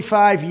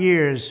 45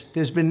 years.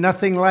 There's been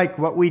nothing like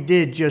what we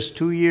did just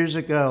 2 years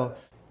ago.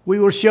 We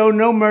will show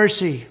no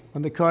mercy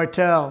on the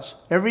cartels.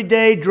 Every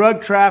day,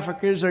 drug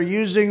traffickers are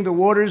using the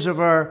waters of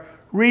our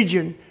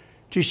region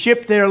to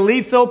ship their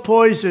lethal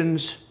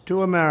poisons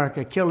to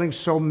America, killing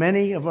so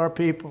many of our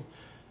people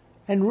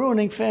and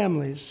ruining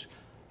families.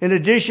 In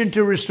addition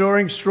to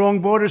restoring strong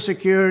border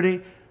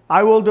security,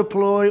 I will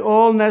deploy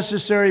all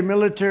necessary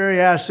military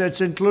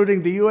assets,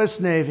 including the U.S.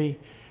 Navy,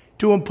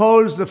 to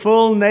impose the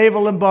full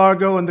naval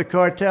embargo on the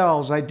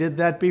cartels. I did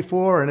that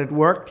before, and it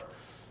worked.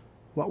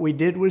 What we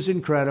did was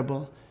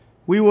incredible.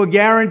 We will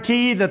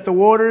guarantee that the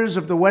waters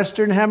of the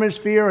Western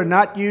Hemisphere are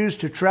not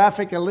used to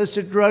traffic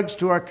illicit drugs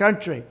to our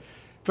country.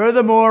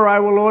 Furthermore, I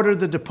will order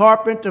the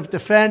Department of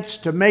Defense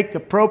to make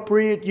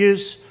appropriate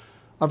use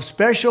of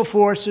special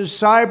forces,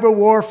 cyber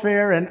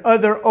warfare, and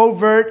other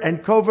overt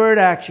and covert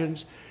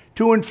actions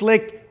to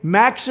inflict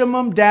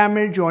maximum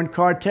damage on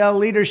cartel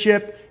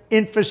leadership,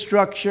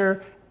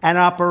 infrastructure, and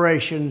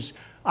operations.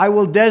 I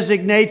will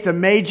designate the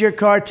major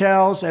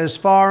cartels as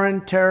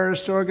foreign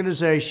terrorist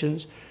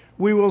organizations.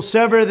 We will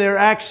sever their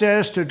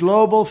access to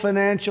global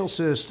financial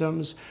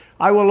systems.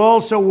 I will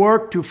also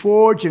work to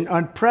forge an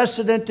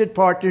unprecedented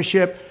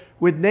partnership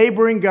with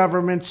neighboring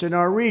governments in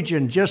our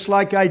region, just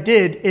like I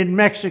did in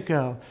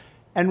Mexico.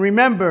 And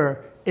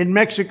remember, in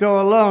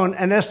Mexico alone,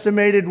 an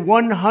estimated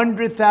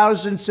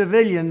 100,000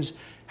 civilians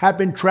have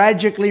been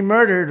tragically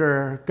murdered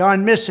or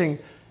gone missing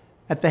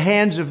at the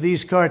hands of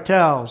these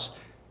cartels.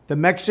 The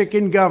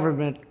Mexican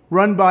government,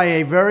 run by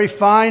a very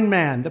fine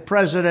man, the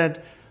president,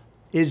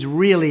 is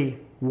really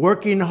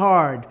working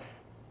hard,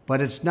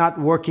 but it's not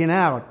working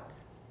out.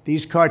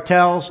 These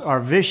cartels are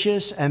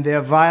vicious and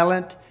they're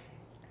violent,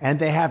 and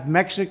they have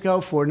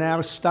Mexico for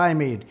now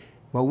stymied.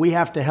 Well, we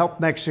have to help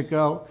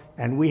Mexico,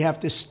 and we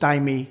have to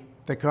stymie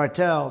the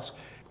cartels.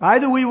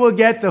 Either we will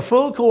get the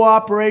full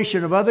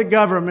cooperation of other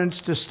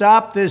governments to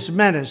stop this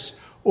menace,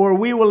 or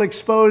we will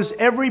expose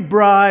every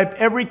bribe,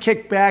 every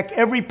kickback,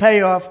 every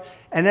payoff,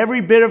 and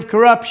every bit of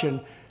corruption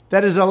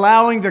that is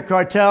allowing the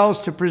cartels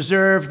to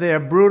preserve their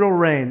brutal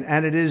reign,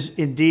 and it is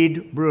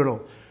indeed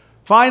brutal.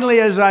 Finally,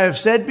 as I have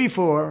said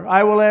before,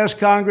 I will ask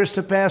Congress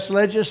to pass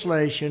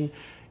legislation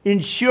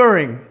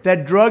ensuring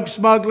that drug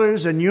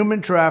smugglers and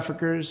human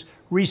traffickers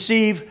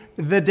receive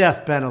the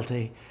death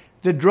penalty.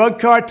 The drug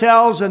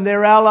cartels and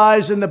their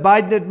allies in the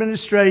Biden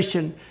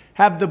administration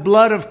have the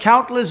blood of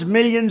countless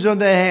millions on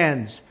their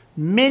hands.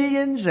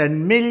 Millions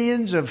and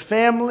millions of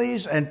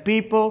families and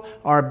people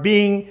are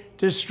being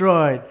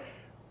destroyed.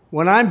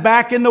 When I'm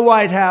back in the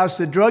White House,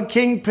 the drug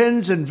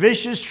kingpins and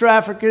vicious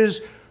traffickers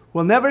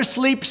will never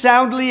sleep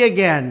soundly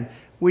again.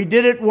 We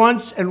did it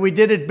once, and we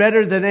did it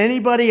better than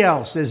anybody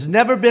else. There's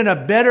never been a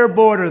better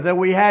border than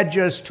we had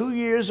just 2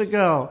 years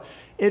ago.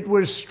 it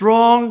was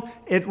strong,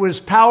 it was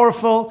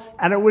powerful,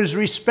 and it was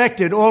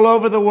respected all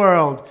over the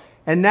world.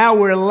 And now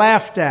we're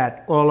laughed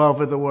at all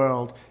over the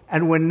world.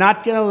 And we're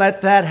not going to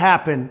let that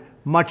happen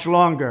much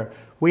longer.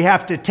 We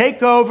have to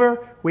take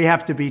over. We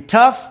have to be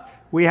tough.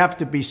 We have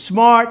to be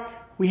smart.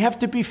 We have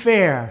to be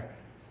fair.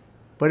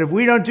 But if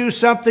we don't do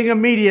something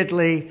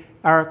immediately,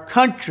 our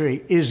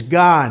country is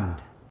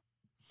gone.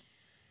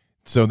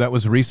 So that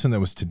was recent. That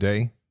was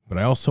today. But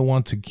I also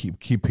want to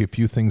keep a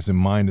few things in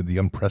mind of the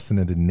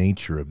unprecedented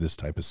nature of this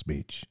type of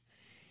speech.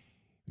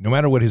 No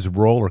matter what his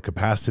role or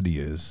capacity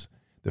is,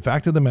 the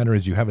fact of the matter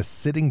is you have a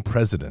sitting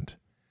president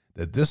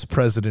that this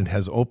president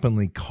has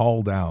openly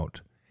called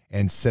out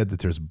and said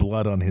that there's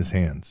blood on his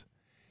hands.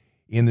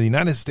 In the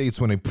United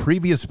States, when a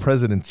previous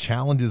president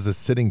challenges a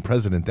sitting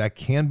president, that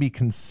can be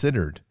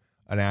considered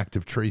an act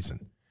of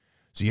treason.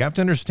 So you have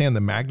to understand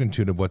the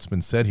magnitude of what's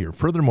been said here.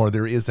 Furthermore,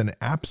 there is an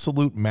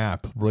absolute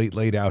map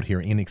laid out here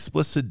in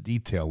explicit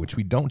detail, which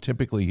we don't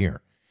typically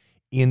hear,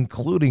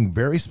 including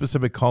very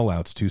specific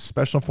call-outs to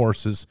special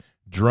forces,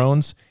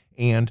 drones,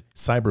 and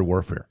cyber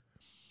warfare.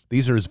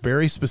 These are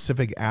very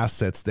specific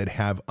assets that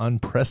have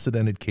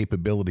unprecedented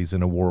capabilities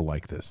in a war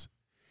like this.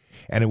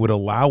 And it would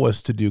allow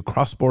us to do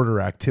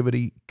cross-border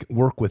activity,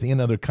 work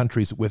within other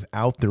countries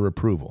without their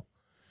approval.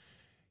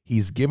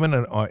 He's given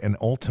an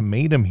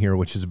ultimatum here,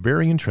 which is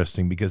very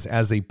interesting because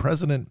as a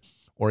president,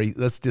 or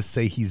let's just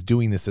say he's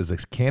doing this as a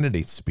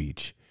candidate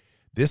speech,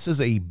 this is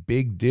a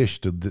big dish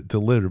to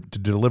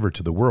deliver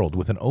to the world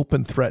with an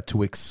open threat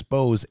to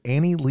expose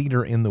any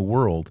leader in the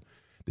world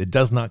that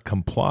does not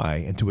comply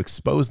and to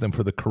expose them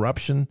for the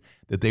corruption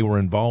that they were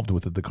involved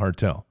with at the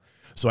cartel.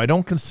 So I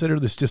don't consider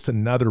this just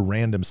another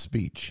random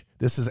speech.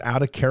 This is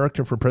out of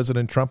character for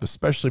President Trump,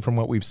 especially from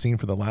what we've seen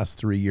for the last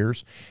 3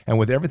 years. And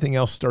with everything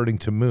else starting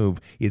to move,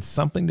 it's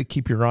something to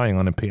keep your eye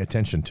on and pay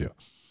attention to.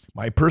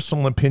 My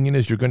personal opinion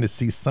is you're going to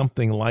see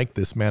something like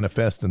this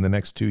manifest in the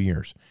next 2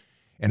 years.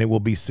 And it will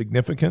be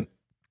significant,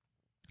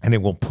 and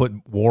it will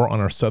put war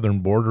on our southern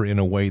border in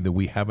a way that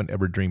we haven't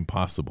ever dreamed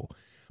possible.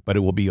 But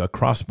it will be a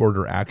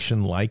cross-border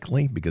action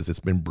likely, because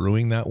it's been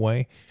brewing that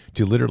way,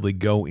 to literally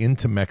go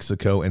into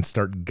Mexico and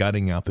start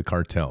gutting out the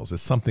cartels.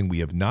 It's something we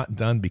have not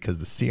done because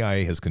the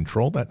CIA has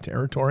controlled that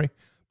territory,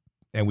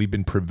 and we've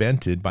been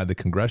prevented by the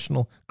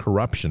congressional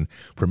corruption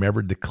from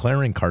ever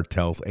declaring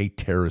cartels a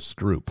terrorist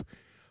group.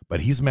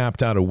 But he's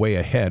mapped out a way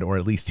ahead, or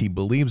at least he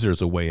believes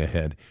there's a way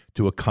ahead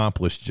to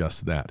accomplish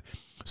just that.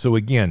 So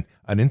again,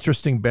 an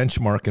interesting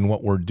benchmark in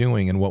what we're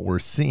doing and what we're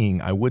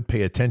seeing. I would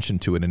pay attention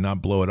to it and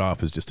not blow it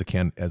off as just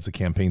as a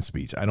campaign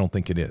speech. I don't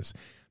think it is.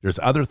 There's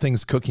other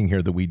things cooking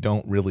here that we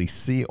don't really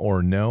see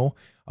or know.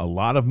 A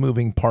lot of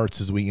moving parts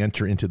as we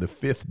enter into the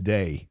fifth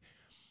day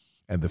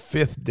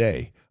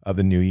of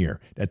the new year.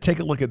 Now take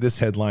a look at this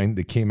headline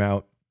that came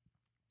out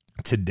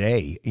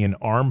today in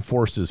Armed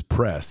Forces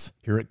Press.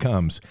 Here it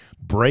comes.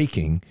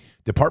 Breaking: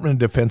 Department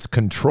of Defense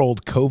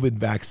controlled COVID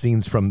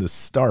vaccines from the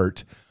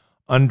start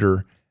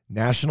under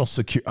national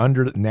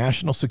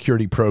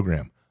security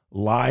program.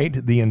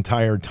 Lied the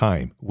entire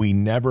time.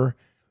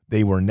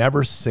 They were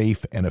never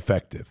safe and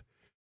effective.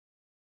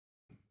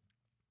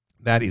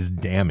 That is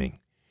damning.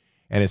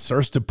 And it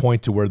starts to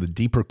point to where the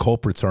deeper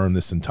culprits are in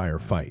this entire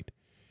fight.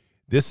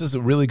 This is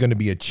really going to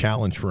be a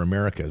challenge for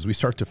America as we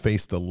start to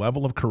face the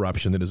level of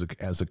corruption that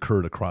has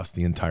occurred across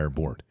the entire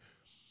board.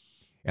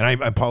 And I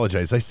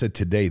apologize. I said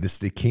today.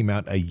 It came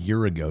out a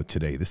year ago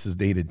today. This is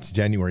dated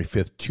January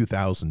 5th,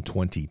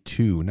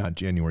 2022, not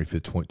January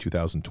 5th,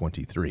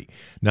 2023.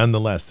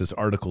 Nonetheless, this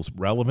article's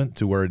relevant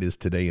to where it is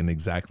today in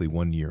exactly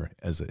 1 year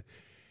as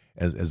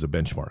a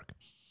benchmark.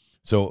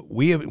 So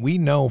we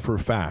know for a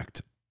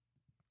fact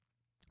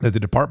that the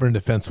Department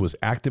of Defense was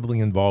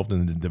actively involved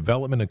in the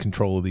development and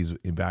control of these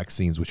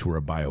vaccines, which were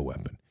a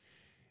bioweapon.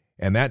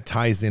 And that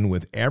ties in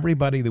with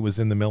everybody that was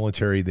in the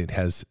military that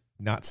has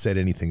not said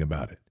anything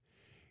about it.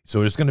 So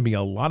there's going to be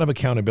a lot of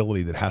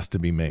accountability that has to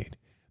be made.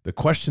 The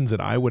questions that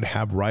I would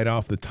have right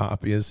off the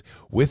top is,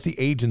 with the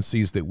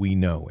agencies that we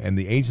know and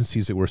the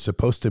agencies that we're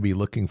supposed to be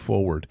looking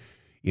forward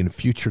in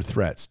future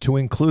threats, to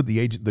include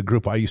the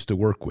group I used to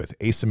work with,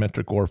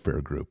 Asymmetric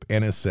Warfare Group,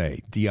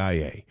 NSA,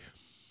 DIA,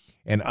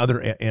 and other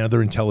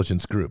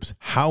intelligence groups.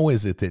 How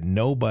is it that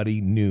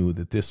nobody knew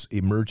that this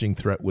emerging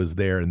threat was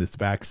there and this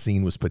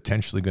vaccine was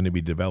potentially going to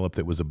be developed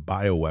that was a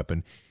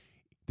bioweapon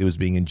that was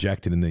being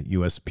injected in the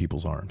U.S.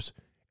 people's arms?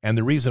 And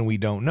the reason we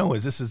don't know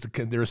is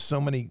there are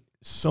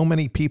so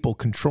many people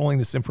controlling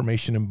this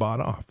information and bought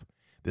off.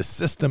 The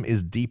system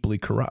is deeply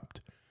corrupt.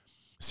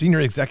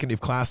 Senior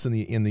executive class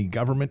in the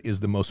government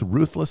is the most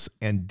ruthless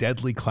and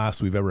deadly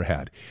class we've ever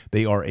had.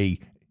 They are a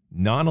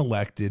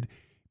non-elected,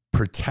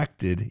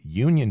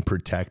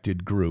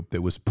 union-protected group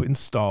that was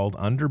installed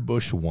under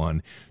Bush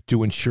 1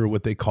 to ensure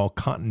what they call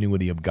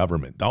continuity of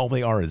government. All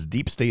they are is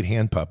deep state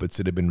hand puppets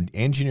that have been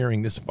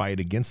engineering this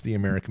fight against the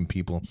American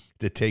people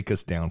to take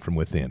us down from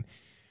within.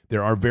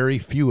 There are very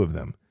few of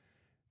them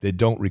that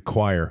don't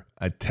require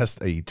a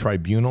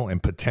tribunal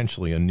and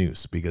potentially a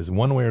noose, because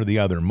one way or the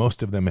other,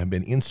 most of them have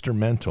been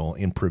instrumental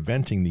in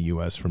preventing the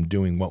U.S. from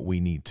doing what we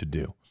need to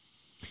do.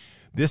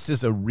 This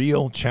is a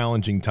real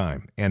challenging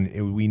time,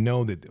 and we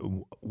know that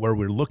where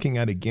we're looking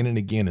at again and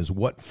again is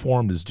what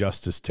form does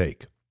justice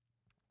take?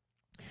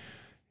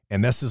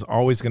 And this is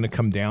always going to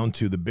come down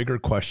to the bigger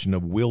question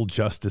of, will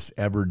justice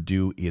ever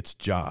do its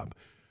job?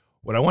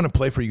 What I want to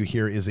play for you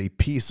here is a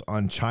piece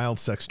on child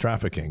sex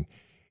trafficking.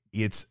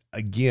 It's,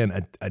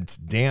 again, it's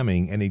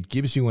damning, and it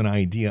gives you an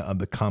idea of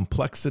the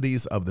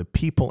complexities of the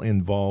people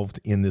involved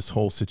in this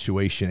whole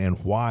situation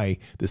and why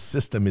the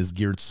system is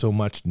geared so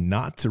much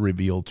not to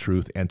reveal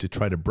truth and to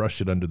try to brush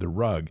it under the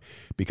rug.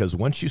 Because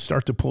once you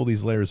start to pull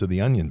these layers of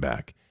the onion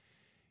back,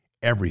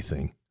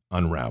 everything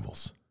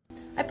unravels.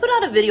 I put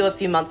out a video a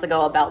few months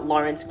ago about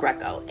Lawrence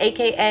Greco,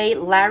 aka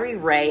Larry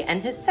Ray,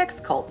 and his sex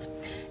cult.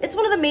 It's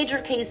one of the major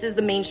cases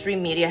the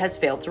mainstream media has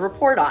failed to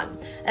report on,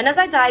 and as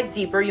I dive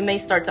deeper, you may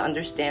start to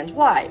understand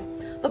why.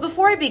 But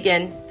before I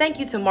begin, thank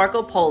you to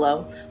Marco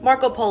Polo,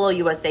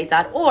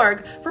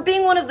 MarcoPoloUSA.org, for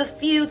being one of the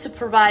few to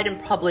provide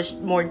and publish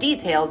more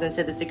details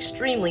into this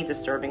extremely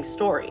disturbing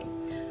story.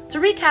 To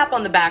recap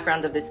on the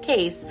background of this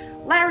case,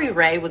 Larry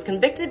Ray was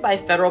convicted by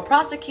federal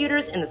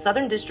prosecutors in the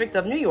Southern District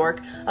of New York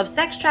of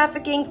sex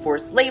trafficking,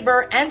 forced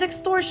labor, and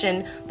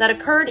extortion that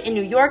occurred in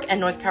New York and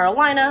North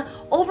Carolina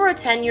over a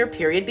 10-year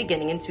period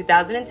beginning in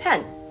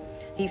 2010.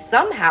 He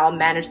somehow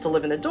managed to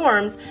live in the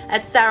dorms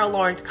at Sarah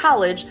Lawrence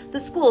College, the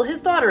school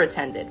his daughter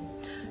attended.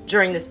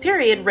 During this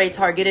period, Ray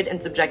targeted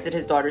and subjected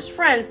his daughter's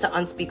friends to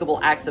unspeakable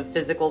acts of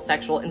physical,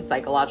 sexual, and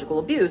psychological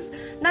abuse.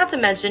 Not to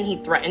mention,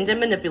 he threatened and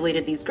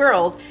manipulated these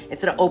girls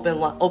into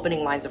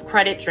opening lines of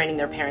credit, draining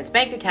their parents'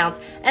 bank accounts,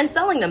 and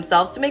selling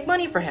themselves to make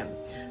money for him.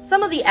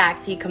 Some of the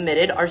acts he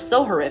committed are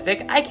so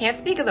horrific, I can't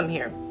speak of them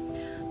here.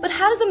 But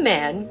how does a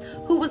man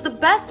who was the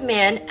best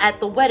man at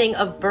the wedding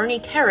of Bernie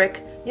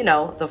Kerik,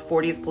 the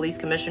 40th police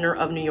commissioner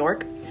of New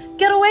York,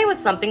 get away with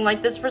something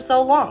like this for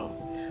so long?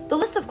 The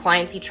list of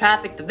clients he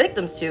trafficked the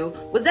victims to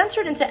was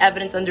entered into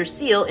evidence under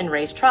seal in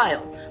Ray's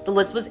trial. The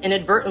list was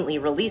inadvertently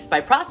released by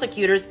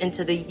prosecutors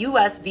into the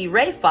US v.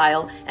 Ray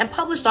file and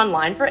published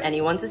online for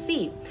anyone to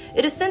see.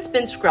 It has since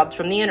been scrubbed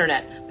from the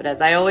internet, but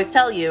as I always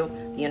tell you,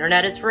 the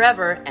internet is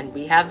forever and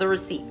we have the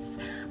receipts.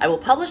 I will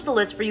publish the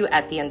list for you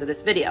at the end of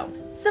this video.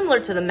 Similar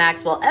to the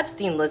Maxwell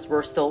Epstein list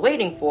we're still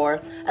waiting for,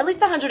 at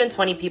least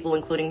 120 people,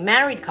 including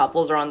married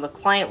couples, are on the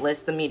client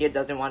list the media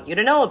doesn't want you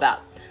to know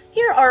about.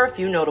 Here are a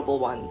few notable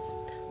ones.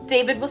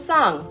 David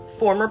Wassong,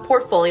 former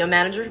portfolio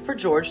manager for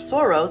George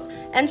Soros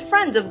and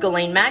friend of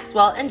Ghislaine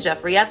Maxwell and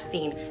Jeffrey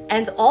Epstein,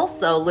 and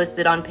also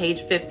listed on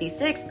page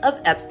 56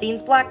 of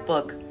Epstein's Black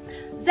Book.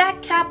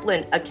 Zach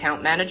Kaplan,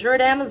 account manager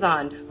at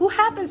Amazon, who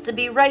happens to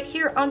be right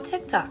here on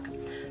TikTok.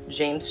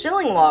 James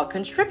Shillinglaw,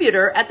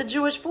 contributor at The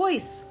Jewish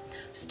Voice.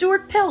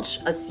 Stuart Pilch,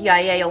 a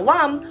CIA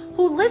alum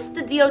who lists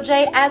the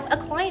DOJ as a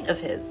client of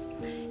his.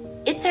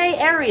 Ite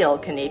Ariel,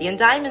 Canadian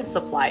diamond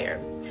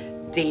supplier.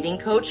 Dating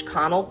coach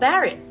Connell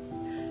Barrett.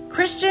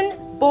 Christian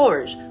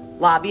Borge,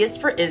 lobbyist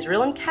for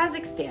Israel and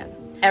Kazakhstan.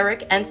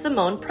 Eric and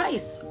Simone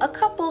Price, a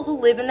couple who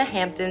live in the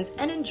Hamptons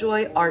and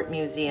enjoy art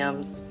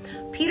museums.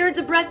 Peter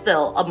de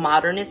Bretteville, a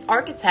modernist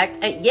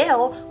architect at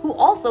Yale who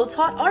also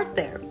taught art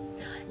there.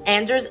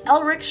 Anders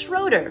Elric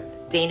Schroeder,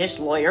 Danish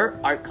lawyer,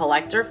 art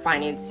collector,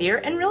 financier,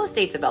 and real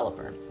estate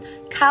developer.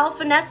 Kyle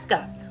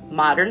Finesca,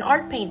 modern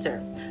art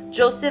painter.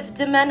 Joseph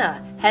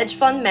DeMena, hedge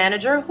fund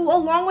manager who,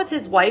 along with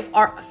his wife,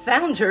 are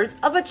founders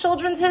of a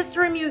children's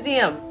history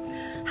museum.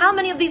 How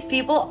many of these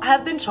people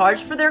have been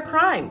charged for their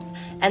crimes?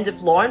 And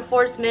if law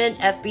enforcement,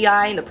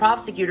 FBI, and the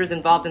prosecutors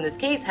involved in this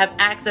case have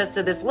access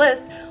to this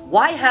list,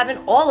 why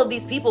haven't all of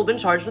these people been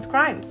charged with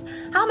crimes?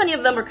 How many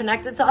of them are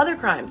connected to other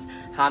crimes?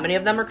 How many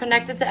of them are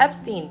connected to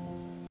Epstein?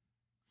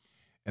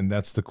 And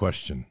that's the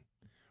question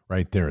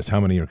right there, is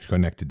how many are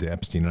connected to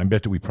Epstein? And I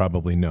bet we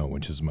probably know,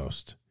 which is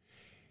most.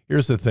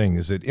 Here's the thing,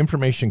 is that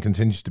information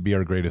continues to be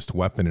our greatest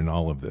weapon in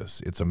all of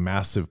this. It's a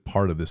massive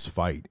part of this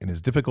fight. And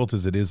as difficult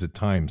as it is at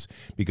times,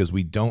 because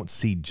we don't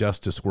see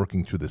justice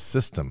working through the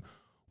system,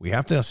 we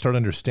have to start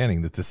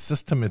understanding that the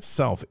system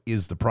itself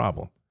is the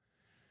problem.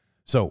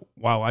 So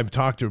while I've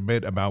talked a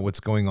bit about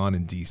what's going on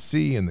in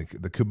D.C. and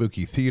the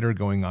Kabuki Theater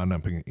going on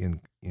up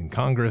in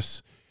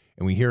Congress,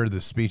 and we hear the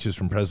speeches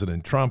from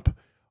President Trump,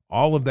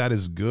 all of that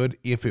is good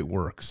if it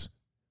works.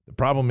 The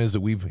problem is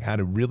that we've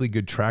had a really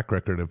good track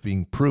record of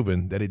being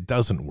proven that it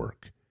doesn't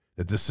work,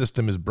 that the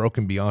system is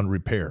broken beyond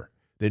repair,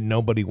 that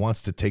nobody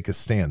wants to take a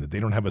stand, that they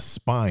don't have a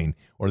spine,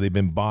 or they've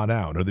been bought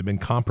out, or they've been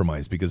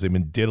compromised because they've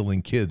been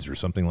diddling kids or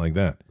something like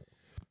that.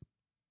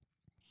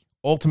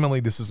 Ultimately,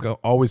 this is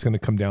always going to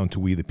come down to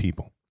we the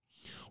people.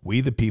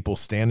 We the people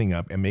standing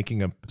up and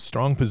making a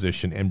strong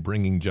position and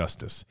bringing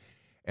justice.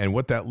 And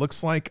what that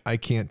looks like, I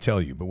can't tell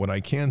you. But what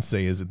I can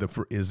say is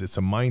that it's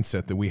a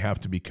mindset that we have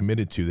to be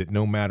committed to, that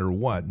no matter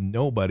what,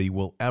 nobody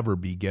will ever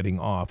be getting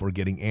off or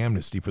getting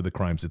amnesty for the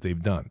crimes that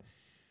they've done.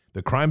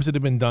 The crimes that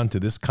have been done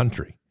to this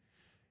country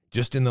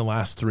just in the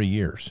last 3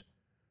 years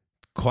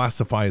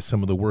classify as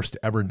some of the worst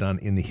ever done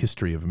in the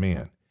history of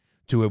man.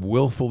 To have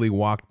willfully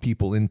walked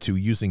people into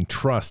using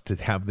trust to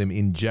have them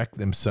inject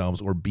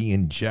themselves or be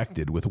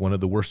injected with one of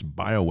the worst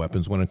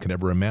bioweapons one could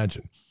ever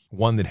imagine.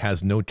 one that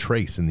has no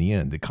trace in the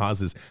end. It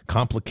causes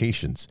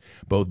complications,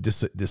 both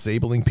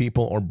disabling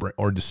people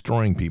or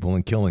destroying people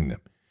and killing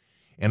them.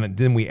 And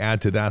then we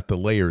add to that the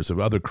layers of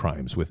other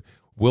crimes with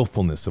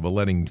willfulness of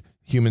letting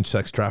human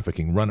sex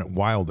trafficking run it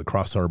wild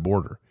across our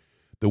border,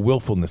 the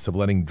willfulness of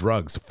letting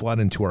drugs flood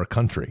into our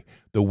country,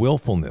 the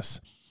willfulness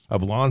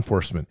of law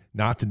enforcement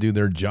not to do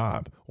their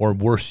job, or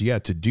worse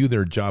yet, to do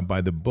their job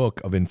by the book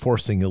of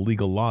enforcing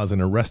illegal laws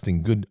and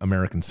arresting good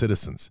American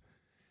citizens.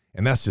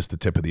 And that's just the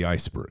tip of the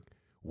iceberg.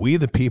 We,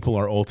 the people,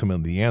 are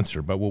ultimately the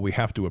answer, but what we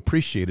have to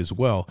appreciate as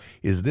well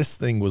is this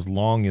thing was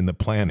long in the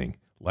planning,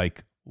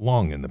 like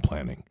long in the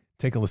planning.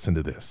 Take a listen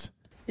to this.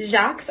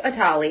 Jacques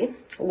Attali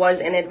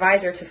was an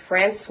advisor to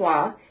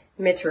Francois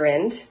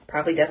Mitterrand,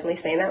 probably definitely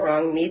saying that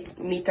wrong,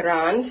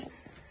 Mitterrand,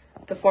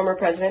 the former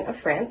president of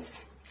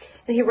France,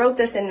 and he wrote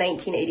this in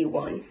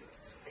 1981.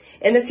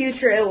 In the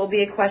future, it will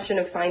be a question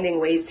of finding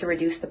ways to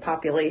reduce the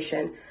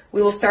population.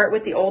 We will start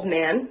with the old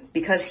man.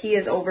 Because he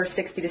is over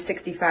 60 to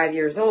 65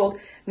 years old,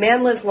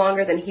 man lives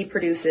longer than he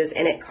produces,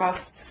 and it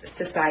costs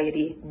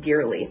society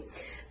dearly.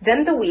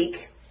 Then the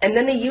weak, and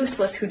then the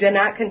useless who do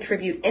not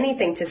contribute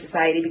anything to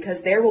society,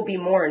 because there will be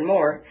more and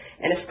more,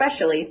 and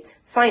especially,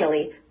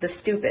 finally, the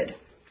stupid.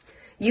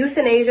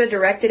 Euthanasia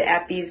directed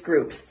at these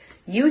groups.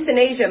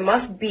 Euthanasia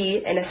must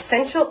be an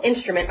essential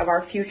instrument of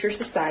our future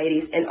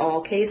societies in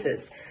all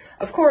cases.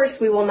 Of course,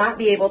 we will not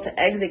be able to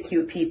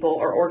execute people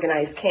or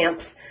organize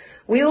camps.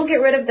 We will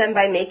get rid of them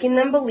by making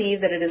them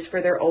believe that it is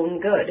for their own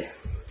good.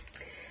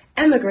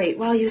 Emigrate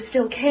while you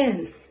still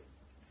can.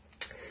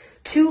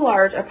 Too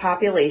large a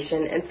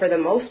population, and for the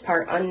most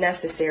part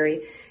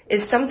unnecessary,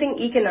 is something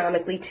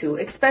economically too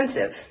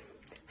expensive.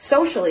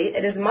 Socially,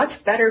 it is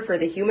much better for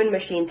the human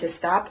machine to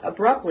stop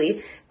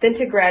abruptly than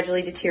to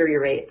gradually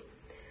deteriorate.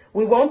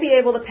 We won't be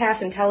able to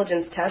pass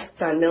intelligence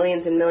tests on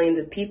millions and millions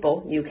of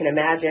people, you can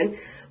imagine.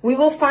 We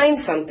will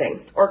find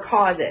something, or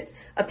cause it.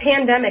 A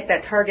pandemic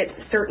that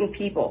targets certain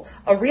people,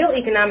 a real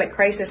economic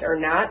crisis or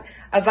not,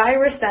 a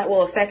virus that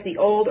will affect the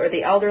old or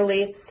the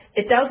elderly.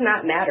 It does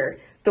not matter.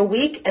 The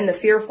weak and the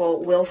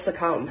fearful will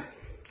succumb.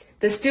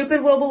 The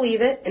stupid will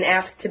believe it and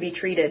ask to be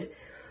treated.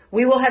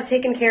 We will have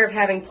taken care of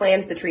having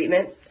planned the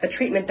treatment, a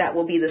treatment that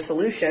will be the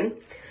solution.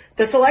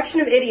 The selection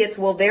of idiots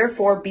will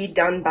therefore be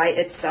done by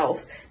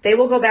itself. They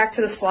will go back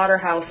to the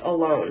slaughterhouse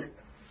alone.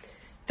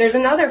 There's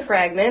another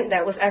fragment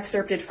that was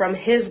excerpted from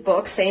his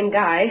book, same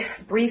guy,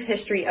 Brief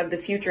History of the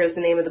Future is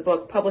the name of the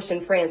book, published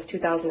in France,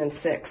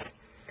 2006.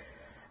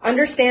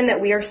 Understand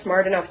that we are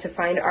smart enough to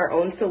find our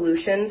own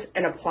solutions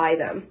and apply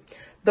them.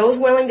 Those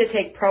willing to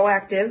take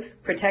proactive,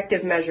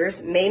 protective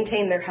measures,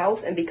 maintain their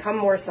health, and become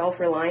more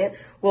self-reliant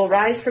will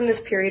rise from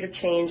this period of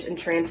change and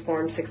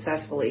transform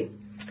successfully.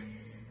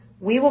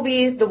 We will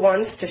be the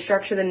ones to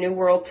structure the new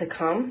world to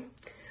come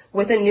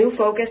with a new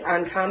focus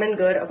on common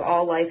good of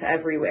all life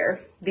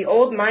everywhere. The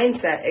old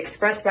mindset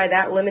expressed by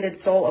that limited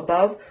soul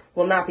above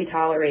will not be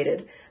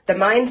tolerated. The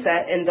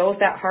mindset and those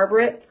that harbor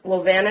it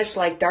will vanish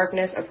like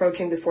darkness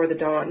approaching before the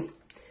dawn.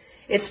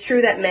 It's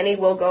true that many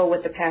will go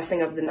with the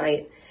passing of the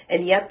night,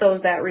 and yet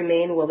those that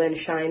remain will then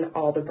shine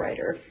all the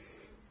brighter.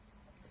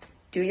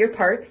 Do your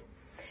part.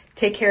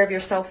 Take care of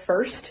yourself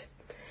first.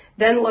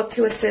 Then look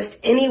to assist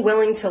any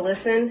willing to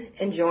listen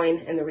and join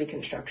in the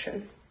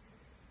reconstruction.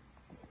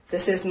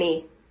 This is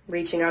me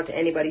reaching out to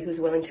anybody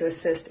who's willing to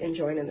assist and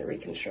join in the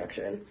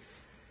reconstruction.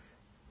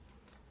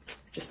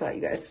 Just thought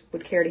you guys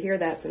would care to hear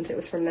that since it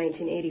was from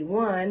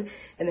 1981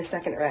 and the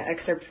second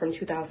excerpt from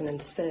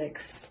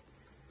 2006.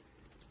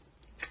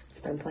 It's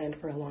been planned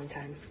for a long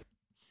time.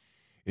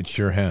 It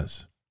sure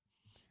has.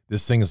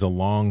 This thing is a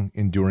long,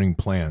 enduring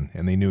plan,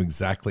 and they knew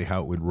exactly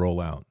how it would roll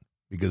out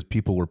because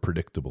people were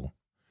predictable.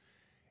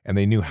 And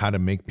they knew how to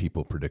make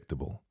people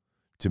predictable,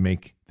 to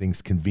make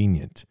things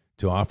convenient,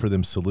 to offer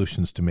them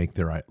solutions to make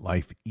their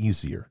life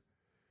easier,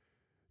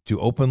 to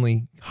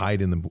openly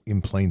hide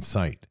in plain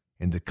sight,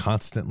 and to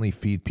constantly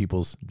feed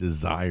people's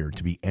desire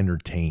to be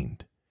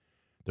entertained.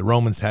 The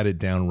Romans had it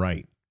down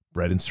right,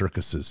 bread and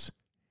circuses,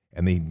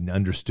 and they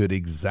understood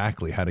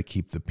exactly how to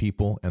keep the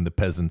people and the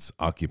peasants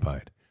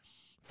occupied.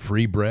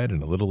 Free bread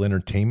and a little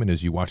entertainment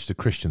as you watch the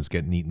Christians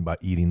getting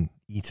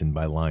eaten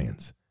by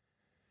lions.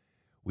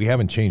 We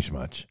haven't changed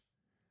much,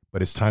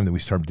 but it's time that we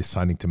start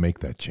deciding to make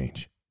that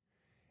change.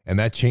 And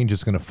that change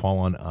is going to fall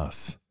on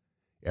us,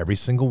 every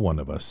single one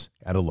of us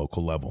at a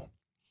local level.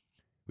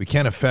 We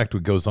can't affect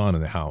what goes on in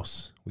the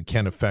House. We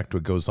can't affect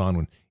what goes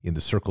on in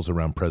the circles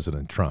around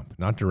President Trump,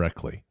 not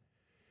directly.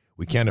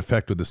 We can't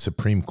affect what the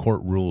Supreme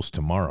Court rules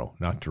tomorrow,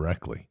 not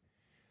directly.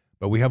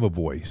 But we have a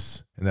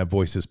voice, and that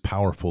voice is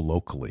powerful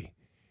locally.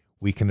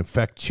 We can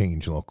affect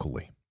change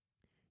locally.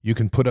 You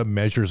can put up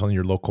measures on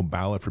your local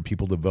ballot for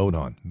people to vote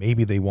on.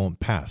 Maybe they won't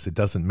pass. It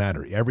doesn't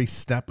matter. Every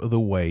step of the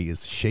way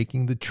is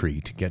shaking the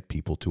tree to get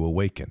people to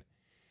awaken.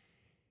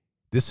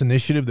 This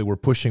initiative that we're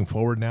pushing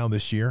forward now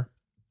this year,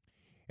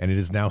 and it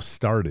is now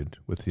started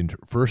with the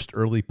first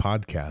early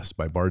podcast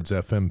by Bards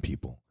FM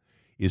people,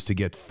 is to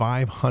get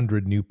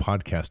 500 new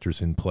podcasters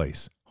in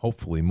place,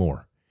 hopefully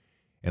more.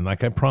 And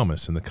like I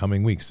promised, in the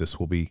coming weeks, this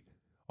will be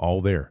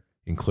all there.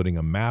 including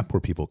a map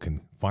where people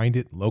can find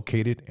it,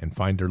 locate it, and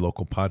find their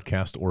local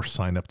podcast or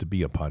sign up to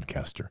be a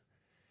podcaster.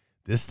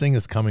 This thing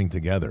is coming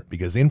together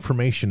because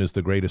information is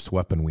the greatest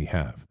weapon we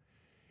have.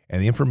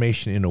 And the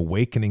information in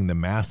awakening the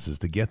masses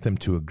to get them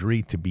to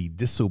agree to be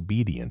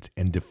disobedient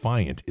and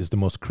defiant is the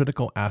most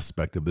critical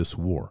aspect of this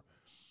war.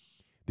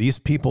 These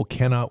people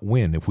cannot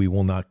win if we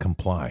will not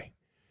comply.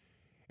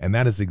 And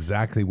that is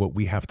exactly what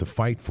we have to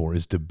fight for,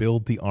 is to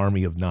build the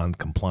army of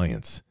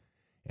non-compliance.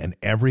 And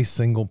every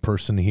single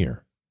person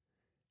here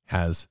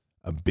has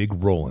a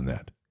big role in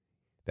that.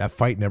 That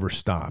fight never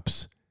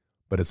stops,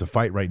 but it's a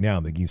fight right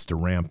now that needs to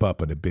ramp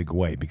up in a big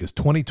way, because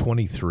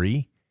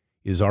 2023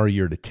 is our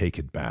year to take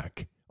it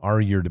back, our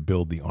year to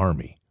build the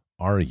army,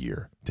 our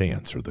year to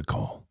answer the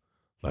call.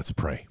 Let's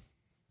pray.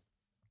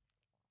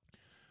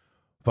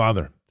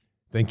 Father,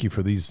 thank you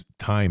for these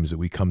times that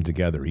we come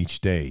together each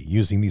day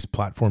using these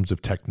platforms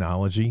of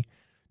technology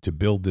to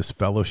build this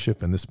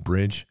fellowship and this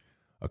bridge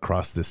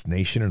across this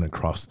nation and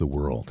across the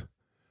world.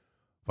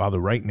 Father,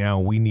 right now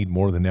we need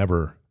more than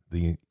ever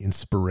the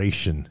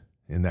inspiration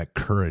and that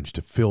courage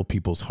to fill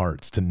people's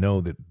hearts, to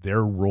know that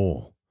their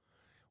role,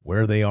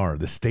 where they are,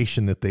 the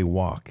station that they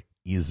walk,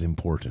 is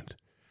important.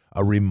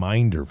 A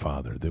reminder,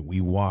 Father, that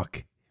we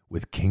walk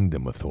with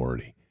kingdom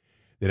authority,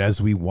 that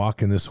as we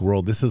walk in this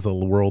world, this is a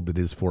world that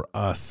is for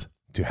us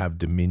to have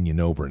dominion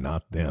over,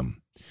 not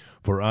them,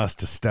 for us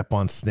to step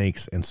on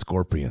snakes and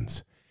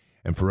scorpions,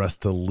 and for us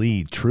to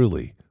lead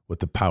truly with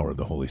the power of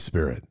the Holy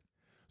Spirit.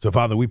 So,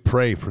 Father, we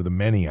pray for the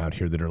many out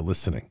here that are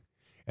listening,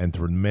 and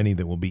for the many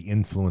that will be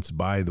influenced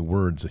by the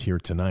words here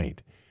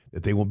tonight,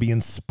 that they will be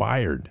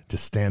inspired to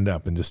stand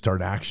up and to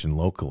start action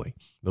locally.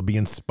 They'll be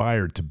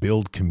inspired to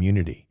build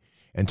community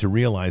and to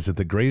realize that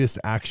the greatest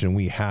action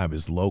we have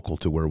is local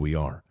to where we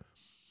are,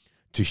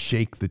 to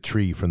shake the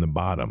tree from the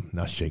bottom,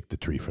 not shake the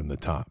tree from the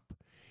top.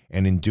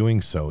 And in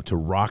doing so, to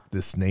rock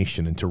this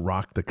nation and to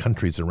rock the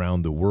countries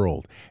around the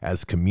world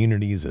as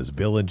communities, as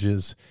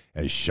villages,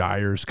 as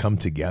shires come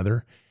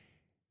together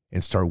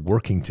and start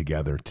working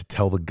together to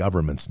tell the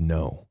governments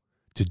no,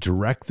 to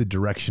direct the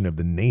direction of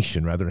the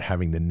nation rather than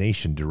having the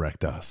nation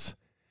direct us.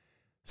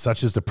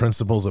 Such is the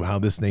principles of how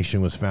this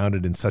nation was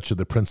founded, and such are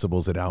the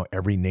principles that how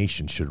every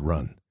nation should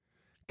run.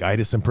 Guide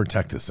us and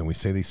protect us, and we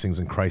say these things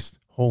in Christ's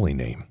holy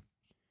name.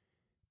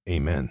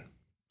 Amen.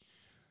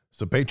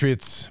 So,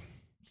 Patriots,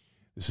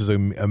 this is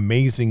an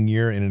amazing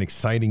year and an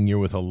exciting year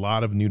with a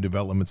lot of new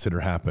developments that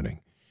are happening.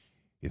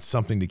 It's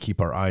something to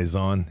keep our eyes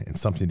on and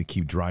something to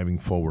keep driving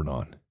forward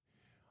on.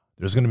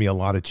 There's going to be a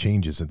lot of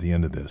changes at the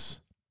end of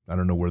this. I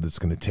don't know where that's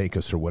going to take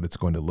us or what it's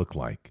going to look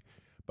like.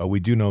 But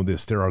we do know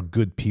this. There are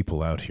good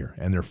people out here,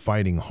 and they're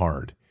fighting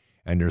hard.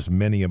 And there's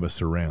many of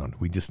us around.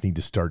 We just need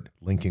to start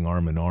linking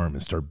arm in arm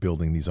and start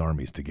building these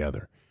armies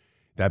together.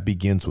 That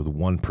begins with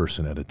one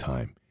person at a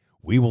time.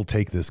 We will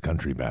take this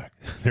country back.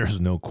 There's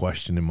no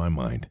question in my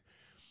mind.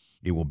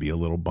 It will be a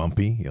little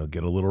bumpy. It'll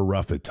get a little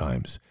rough at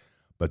times.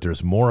 But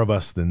there's more of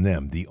us than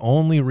them. The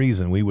only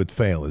reason we would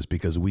fail is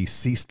because we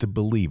ceased to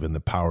believe in the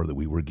power that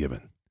we were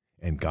given.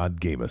 And God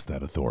gave us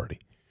that authority.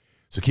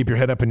 So keep your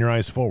head up and your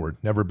eyes forward.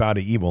 Never bow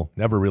to evil.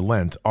 Never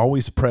relent.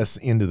 Always press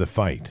into the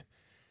fight.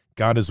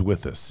 God is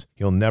with us.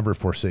 He'll never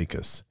forsake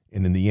us.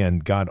 And in the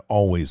end, God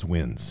always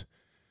wins.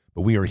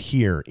 But we are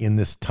here in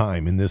this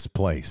time, in this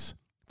place,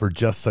 for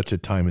just such a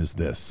time as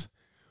this.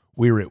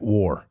 We're at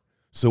war.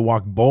 So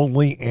walk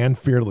boldly and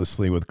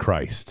fearlessly with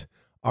Christ.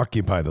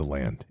 Occupy the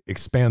land.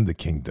 Expand the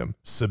kingdom.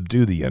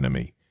 Subdue the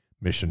enemy.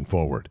 Mission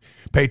forward.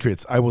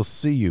 Patriots, I will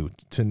see you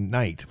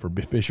tonight for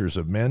Fishers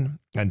of Men.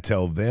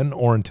 Until then,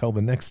 or until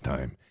the next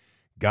time,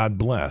 God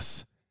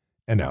bless,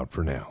 and out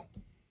for now.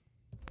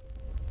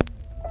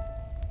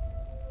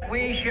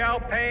 We shall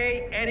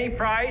pay any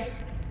price,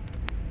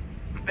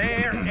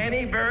 bear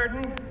any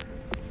burden,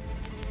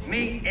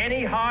 meet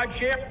any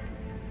hardship,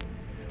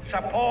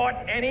 support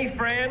any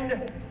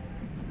friend,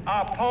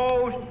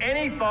 oppose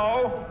any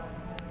foe,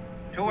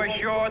 to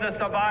assure the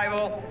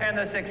survival and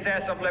the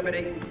success of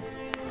liberty.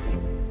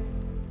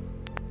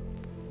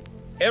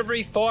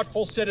 Every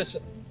thoughtful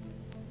citizen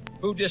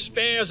who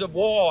despairs of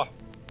war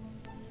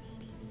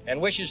and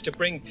wishes to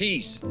bring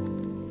peace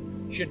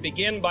should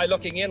begin by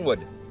looking inward,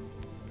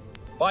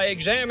 by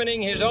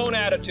examining his own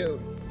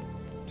attitude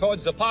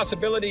towards the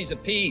possibilities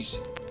of peace.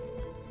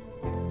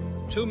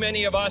 Too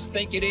many of us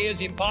think it is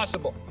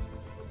impossible.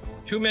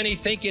 Too many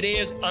think it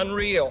is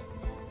unreal.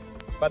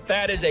 But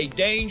that is a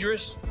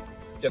dangerous,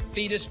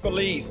 defeatist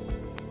belief.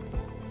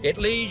 It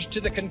leads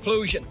to the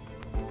conclusion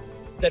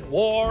that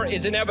war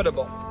is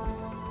inevitable,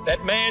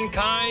 that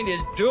mankind is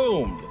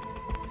doomed,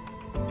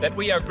 that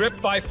we are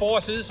gripped by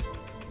forces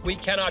we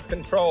cannot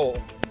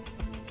control.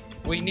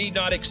 We need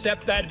not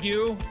accept that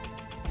view.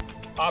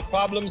 Our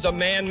problems are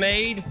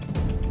man-made,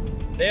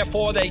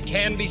 therefore they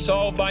can be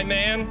solved by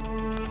man,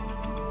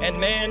 and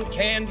man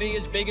can be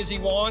as big as he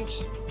wants.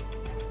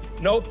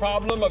 No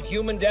problem of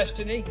human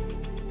destiny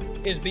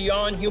is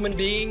beyond human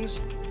beings.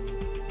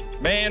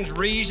 Man's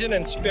reason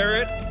and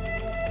spirit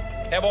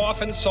have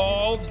often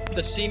solved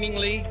the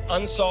seemingly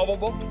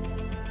unsolvable,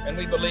 and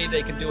we believe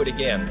they can do it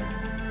again.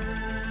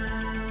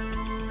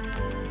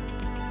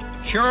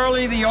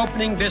 Surely the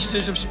opening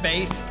vistas of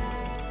space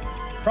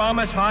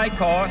promise high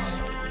costs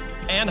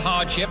and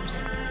hardships,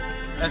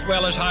 as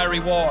well as high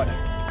reward.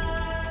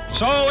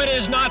 So it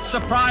is not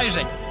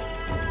surprising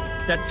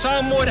that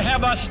some would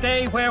have us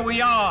stay where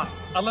we are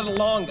a little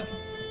longer,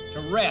 to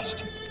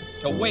rest,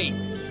 to wait.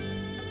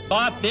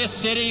 But this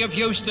city of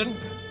Houston,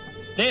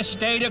 this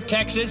state of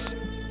Texas,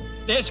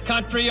 this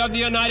country of the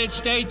United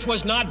States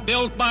was not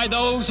built by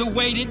those who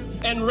waited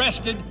and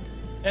rested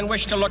and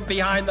wished to look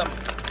behind them.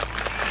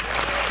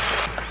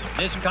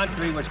 This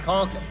country was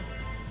conquered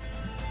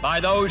by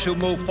those who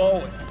move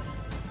forward,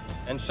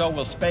 and so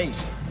will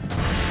space.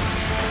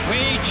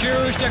 We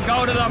choose to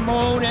go to the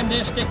moon in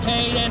this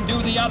decade and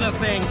do the other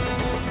thing,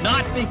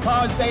 not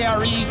because they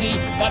are easy,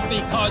 but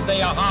because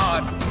they are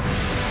hard.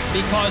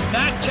 Because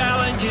that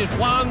challenge is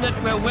one that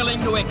we're willing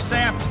to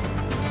accept.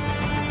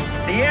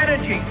 The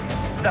energy,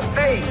 the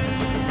faith,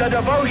 the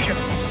devotion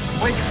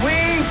which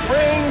we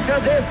bring to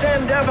this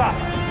endeavor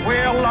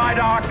will light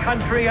our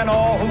country and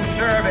all who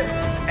serve it.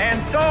 And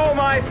so,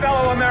 my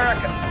fellow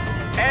Americans,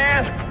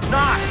 ask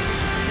not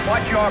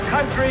what your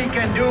country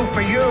can do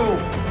for you,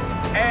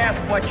 ask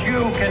what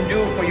you can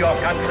do for your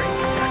country.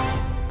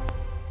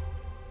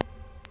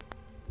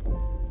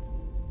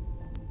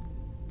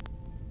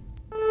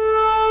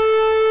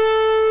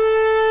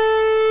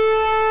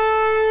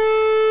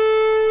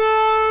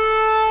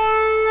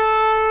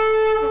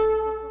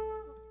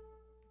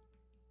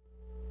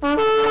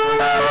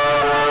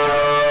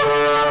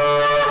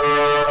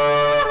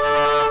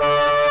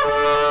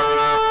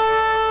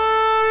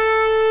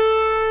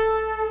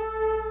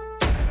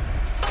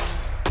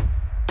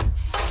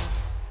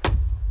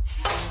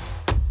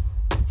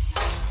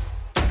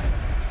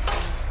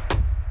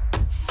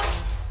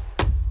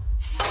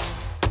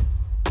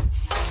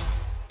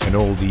 An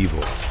old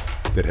evil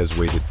that has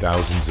waited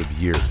thousands of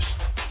years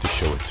to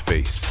show its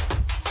face.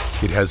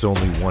 It has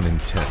only one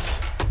intent: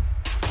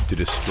 to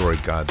destroy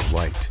God's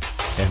light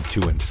and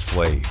to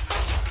enslave.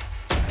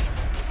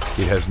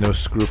 It has no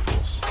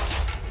scruples.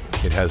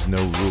 It has no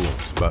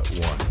rules but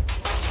one: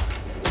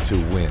 to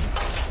win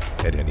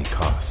at any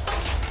cost.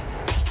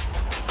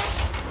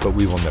 But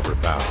we will never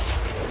bow,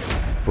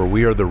 for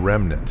we are the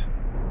remnant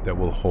that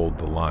will hold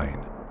the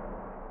line.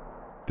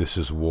 This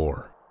is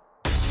war.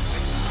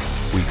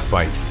 We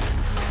fight,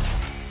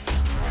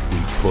 we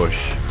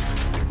push,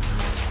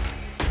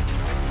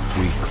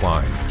 we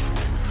climb.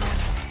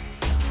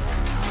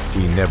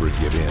 We never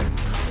give in.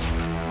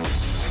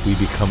 We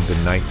become the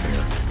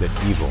nightmare that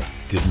evil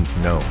didn't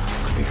know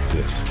could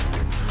exist.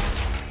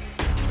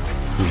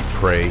 We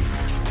pray,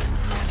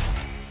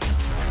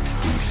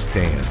 we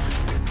stand.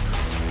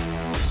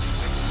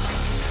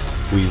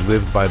 We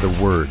live by the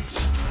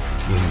words,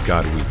 "In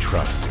God we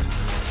trust."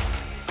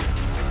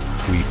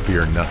 We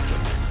fear nothing.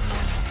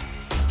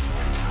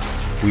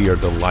 We are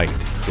the light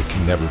that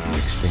can never be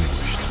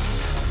extinguished.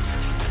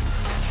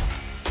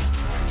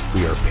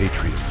 We are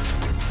patriots.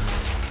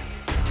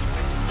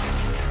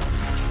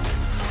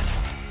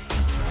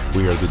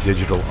 We are the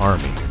digital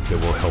army that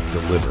will help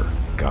deliver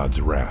God's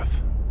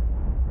wrath.